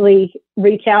definitely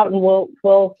reach out, and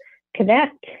we'll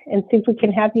connect and see if we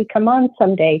can have you come on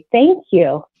someday. Thank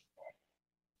you.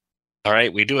 All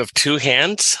right, we do have two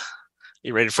hands.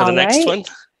 You ready for the next one?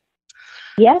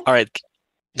 Yes. All right.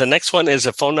 The next one is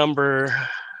a phone number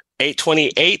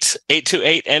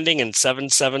 828-828 ending in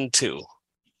 772.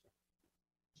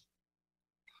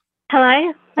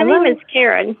 Hello, my name is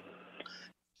Karen.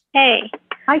 Hey.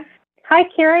 Hi,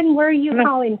 Karen. Where are you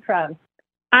calling from?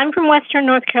 I'm from Western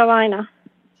North Carolina.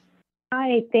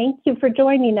 Hi, thank you for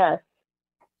joining us.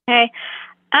 Hey,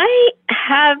 I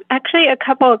have actually a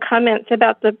couple of comments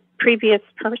about the previous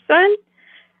person.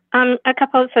 A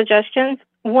couple of suggestions.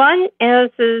 One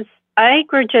is I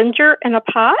grow ginger in a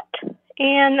pot,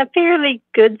 and a fairly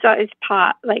good-sized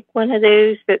pot, like one of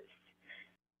those that's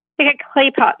like a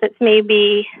clay pot that's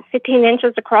maybe 15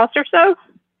 inches across or so.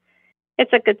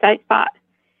 It's a good-sized pot.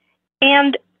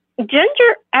 And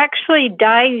ginger actually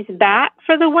dies back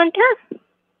for the winter,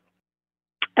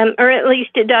 or at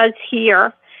least it does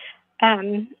here.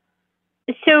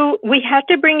 So we have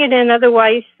to bring it in,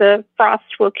 otherwise the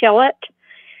frost will kill it.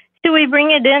 So we bring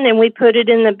it in and we put it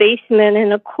in the basement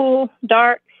in a cool,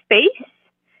 dark space,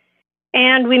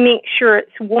 and we make sure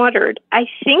it's watered. I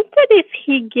think that if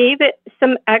he gave it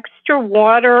some extra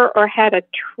water or had a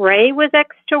tray with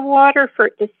extra water for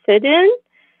it to sit in,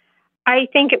 I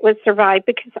think it would survive,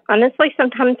 because honestly,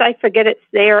 sometimes I forget it's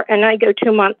there and I go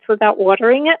 2 months without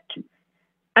watering it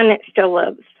and it still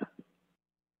lives.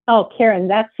 Oh, Karen,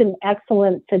 that's an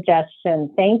excellent suggestion.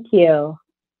 Thank you.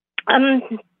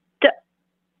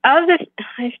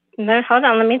 Hold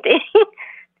on, let me think. There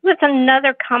was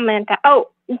another comment. Oh,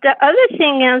 the other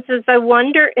thing is I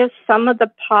wonder if some of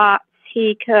the pots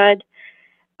he could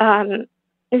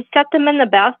set them in the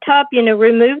bathtub,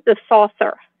 remove the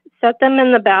saucer, set them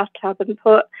in the bathtub and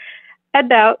put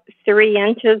about 3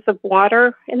 inches of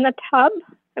water in the tub.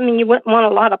 I mean, you wouldn't want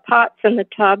a lot of pots in the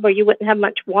tub or you wouldn't have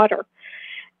much water.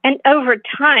 And over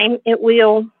time, it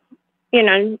will,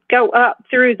 go up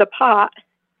through the pot.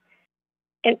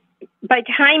 And by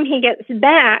the time he gets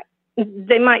back,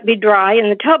 they might be dry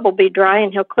and the tub will be dry,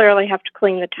 and he'll clearly have to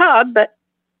clean the tub, but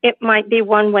it might be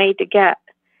one way to get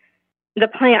the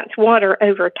plants water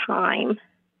over time.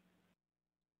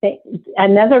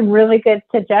 Another really good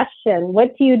suggestion.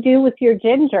 What do you do with your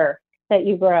ginger that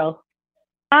you grow?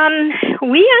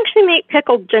 We actually make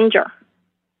pickled ginger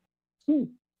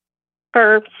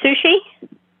for sushi.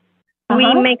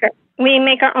 We make we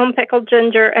make our own pickled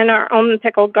ginger and our own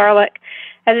pickled garlic.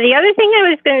 And the other thing I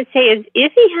was going to say is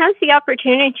if he has the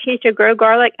opportunity to grow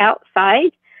garlic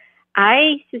outside,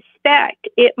 I suspect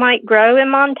it might grow in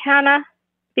Montana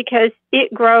because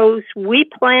it grows. We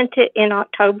plant it in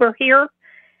October here,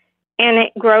 and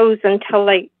it grows until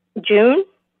like June.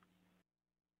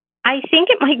 I think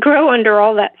it might grow under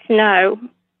all that snow.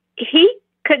 He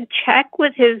could check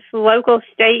with his local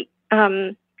state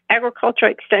agriculture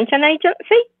extension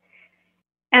agency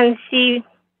and see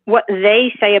what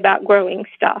they say about growing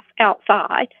stuff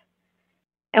outside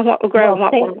and what will grow and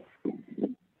what won't.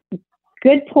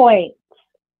 Good point.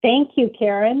 Thank you,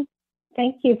 Karen.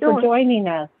 Thank you for joining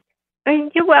us.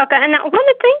 You're welcome. And I want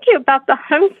to thank you about the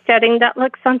homesteading. That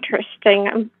looks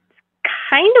interesting.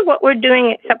 Kind of what we're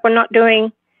doing, except we're not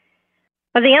doing,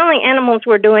 well, the only animals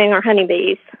we're doing are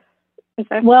honeybees.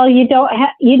 Well, you don't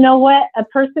you know what? A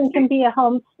person can be a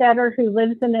homesteader who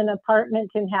lives in an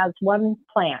apartment and has one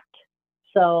plant.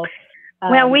 So,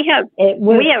 well, we have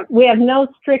no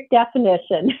strict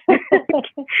definition.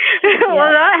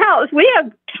 Well, that helps. We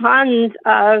have tons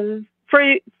of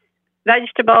fruits,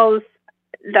 vegetables,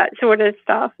 that sort of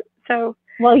stuff. So,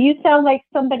 well, you sound like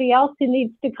somebody else who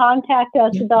needs to contact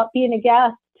us about being a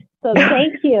guest. So,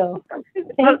 thank you.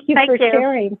 Thank you for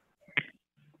sharing.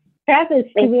 Travis,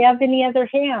 do we have any other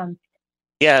hands?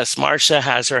 Yes, Marcia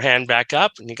has her hand back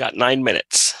up, and you got 9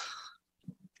 minutes.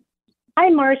 Hi,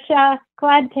 Marcia.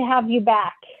 Glad to have you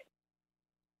back.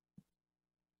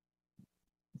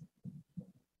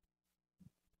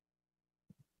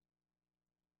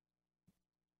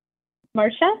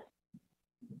 Marcia?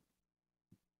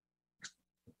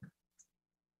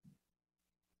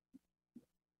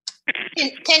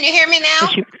 Can you hear me now?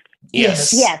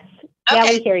 Yes. Yes. Okay. Yeah,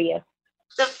 we hear you.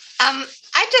 So,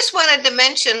 I just wanted to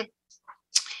mention,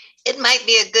 it might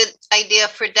be a good idea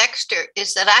for Dexter,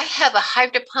 is that I have a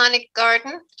hydroponic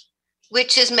garden,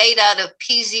 which is made out of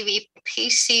PCV,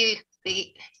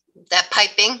 that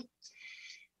piping.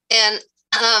 And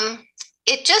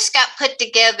it just got put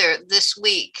together this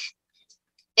week.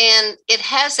 And it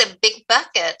has a big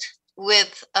bucket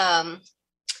with a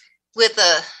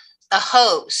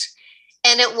hose.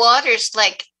 And it waters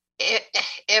like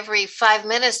every 5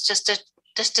 minutes, just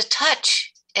a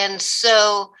touch. And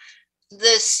so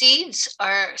the seeds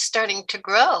are starting to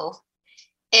grow.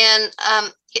 And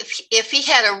if he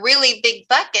had a really big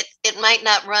bucket, it might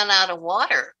not run out of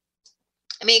water.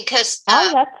 I mean, because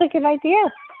that's a good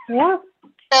idea. Yeah.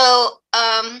 So,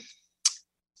 I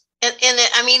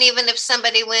mean, even if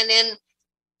somebody went in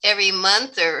every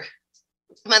month or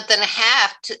month and a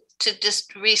half to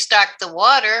just restock the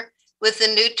water with the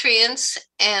nutrients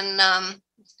and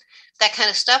that kind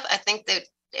of stuff, I think that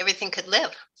everything could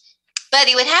live. But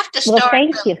he would have to start. Well,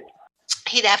 thank you.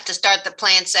 He'd have to start the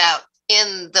plants out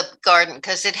in the garden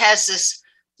because it has this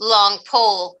long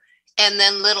pole and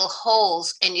then little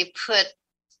holes, and you put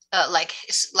like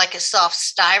a soft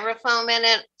styrofoam in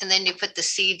it, and then you put the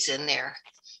seeds in there.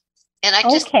 And I'm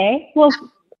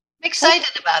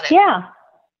excited about it. Yeah.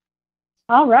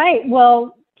 All right.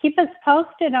 Well, keep us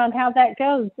posted on how that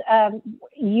goes.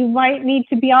 You might need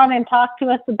to be on and talk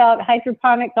to us about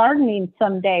hydroponic gardening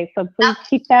someday. So please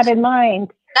keep that in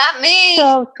mind. Not me.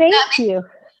 So thank you.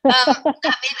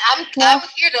 I'm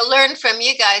here to learn from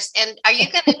you guys. And are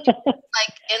you going to do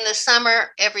like in the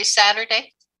summer every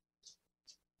Saturday?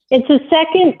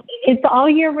 It's all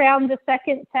year round, the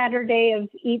second Saturday of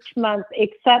each month,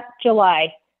 except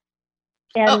July.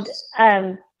 And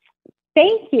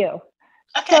thank you.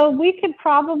 Okay. So we could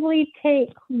probably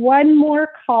take one more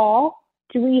call.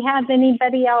 Do we have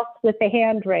anybody else with a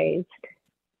hand raised?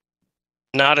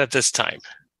 Not at this time.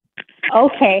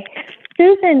 Okay.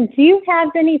 Susan, do you have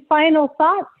any final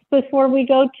thoughts before we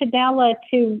go to Nella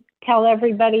to tell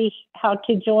everybody how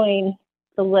to join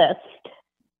the list?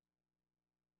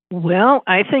 Well,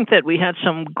 I think that we had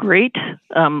some great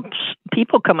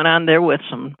people coming on there with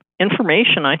some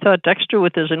information. I thought Dexter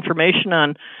with his information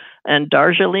on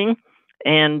Darjeeling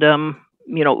and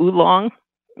oolong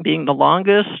being the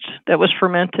longest that was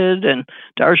fermented and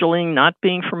Darjeeling not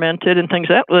being fermented and things.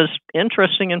 That was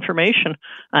interesting information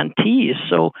on teas.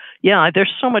 So, yeah,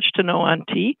 there's so much to know on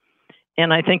tea.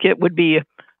 And I think it would be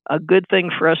a good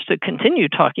thing for us to continue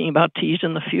talking about teas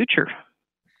in the future.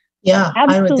 Yeah,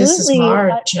 absolutely. This is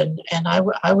Marge, and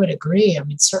I would agree. I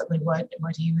mean, certainly what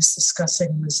he was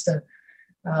discussing was the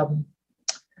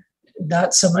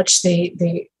not so much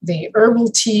the herbal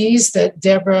teas that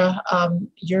Deborah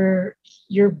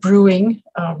you're brewing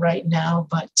right now,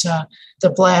 but the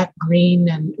black, green,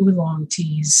 and oolong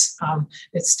teas.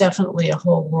 It's definitely a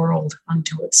whole world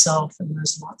unto itself, and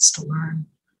there's lots to learn.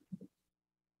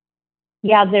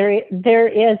 Yeah, there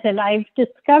is. And I've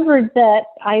discovered that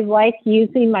I like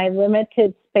using my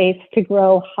limited space to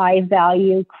grow high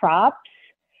value crops.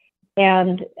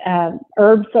 And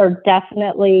herbs are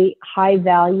definitely high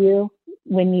value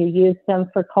when you use them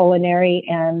for culinary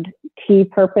and tea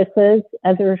purposes.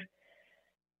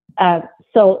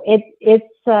 So it's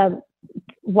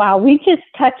wow, we just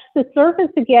touched the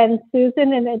surface again,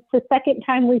 Susan, and it's the second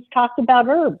time we've talked about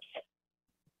herbs.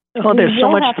 Oh, there's so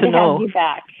much to know. Have you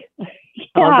back.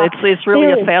 Yeah, it's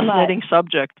really a fascinating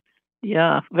subject.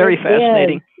 Yeah, very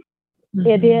fascinating.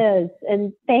 It is.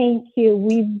 And thank you.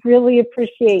 We really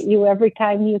appreciate you every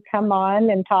time you come on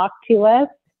and talk to us.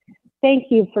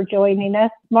 Thank you for joining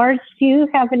us. Marge, do you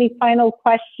have any final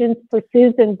questions for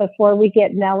Susan before we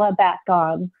get Nella back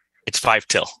on? It's 5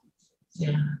 till.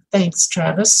 Yeah. Thanks,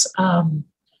 Travis.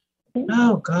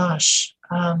 Oh gosh.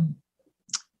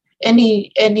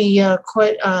 Any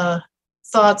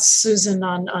thoughts, Susan,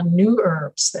 on new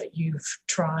herbs that you've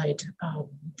tried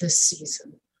this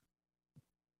season?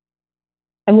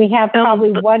 And we have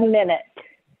probably 1 minute.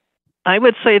 I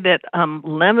would say that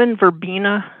lemon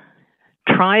verbena,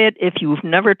 try it if you've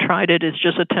never tried it. It's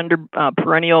just a tender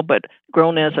perennial, but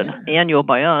grown as an annual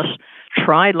by us.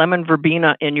 Try lemon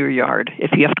verbena in your yard.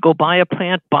 If you have to go buy a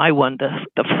plant, buy one.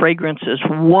 The fragrance is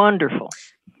wonderful.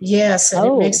 Yes, and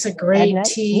it makes a great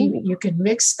tea. You can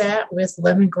mix that with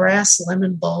lemongrass,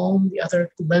 lemon balm, the other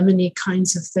lemony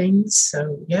kinds of things.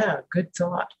 So, yeah, good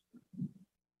thought.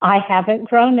 I haven't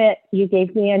grown it. You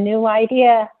gave me a new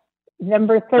idea.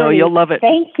 Number 30. Oh, you'll love it.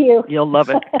 Thank you. You'll love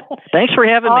it. Thanks for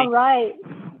having me. All right.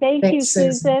 Thanks, you,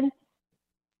 Susan.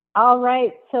 All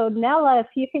right. So, Nella, if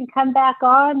you can come back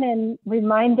on and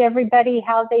remind everybody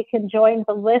how they can join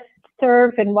the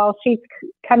listserv. And while she's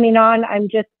coming on, I'm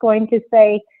just going to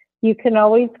say you can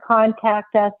always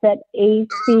contact us at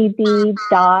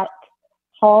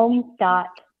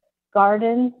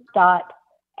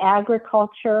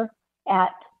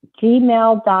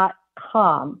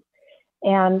acb.home.garden.agriculture@gmail.com.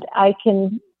 And I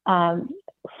can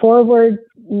forward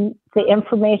the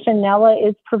information Nella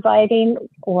is providing,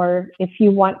 or if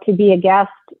you want to be a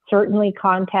guest, certainly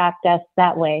contact us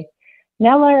that way.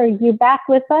 Nella, are you back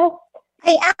with us?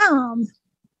 I am.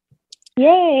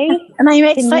 Yay. And I'm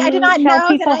excited. I did not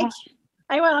know that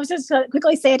I was just going to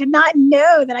quickly say, I did not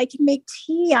know that I can make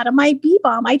tea out of my bee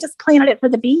balm. I just planted it for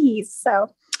the bees. So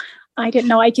I didn't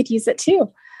know I could use it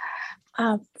too.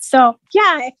 If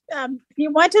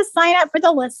you want to sign up for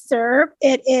the listserv,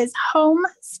 it is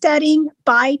Homesteading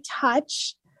by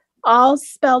Touch, all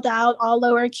spelled out, all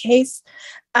lowercase.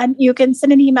 And you can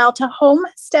send an email to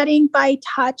Homesteading by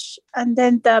Touch, and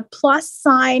then the +,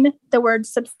 the word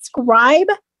subscribe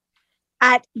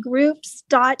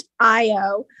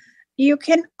 @groups.io. You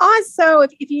can also,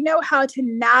 if you know how to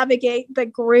navigate the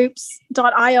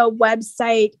groups.io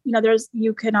website,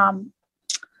 you can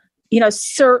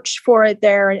search for it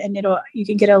there, and you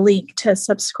can get a link to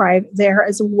subscribe there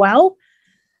as well.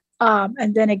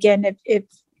 And then again, if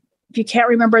you can't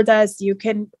remember this, you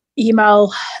can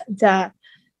email the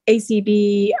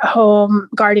ACB Home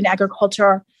Garden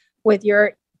Agriculture with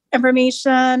your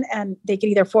information, and they can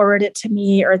either forward it to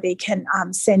me or they can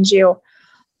send you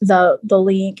the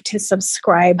link to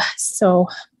subscribe. So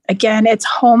again, it's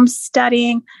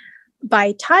Homesteading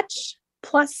by Touch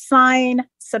 +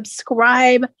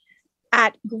 subscribe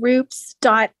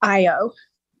 @groups.io.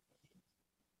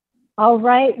 All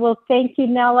right. Well, thank you,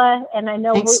 Nella. And I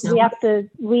know we have to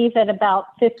leave at about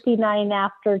 59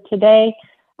 after today.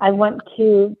 I want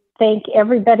to thank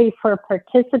everybody for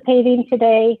participating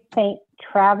today. Thank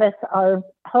Travis, our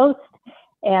host,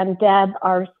 and Deb,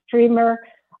 our streamer.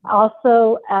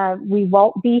 Also, we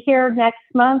won't be here next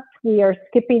month. We are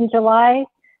skipping July.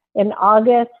 In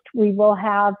August, we will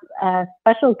have a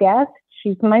special guest.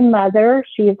 She's my mother.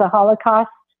 She's a Holocaust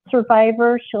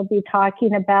survivor. She'll be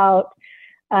talking about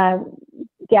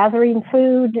gathering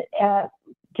food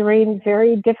during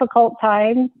very difficult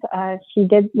times. She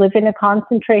did live in a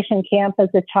concentration camp as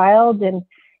a child and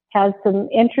has some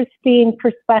interesting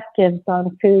perspectives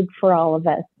on food for all of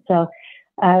us. So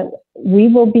we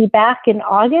will be back in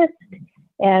August.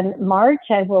 And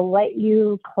Marge, I will let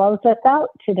you close us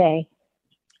out today.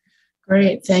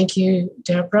 Great. Thank you,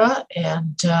 Deborah.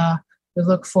 And we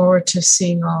look forward to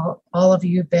seeing all of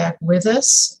you back with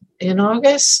us in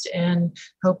August, and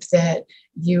hope that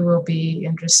you will be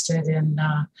interested in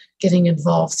getting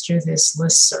involved through this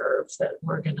listserv that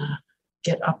we're going to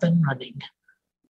get up and running.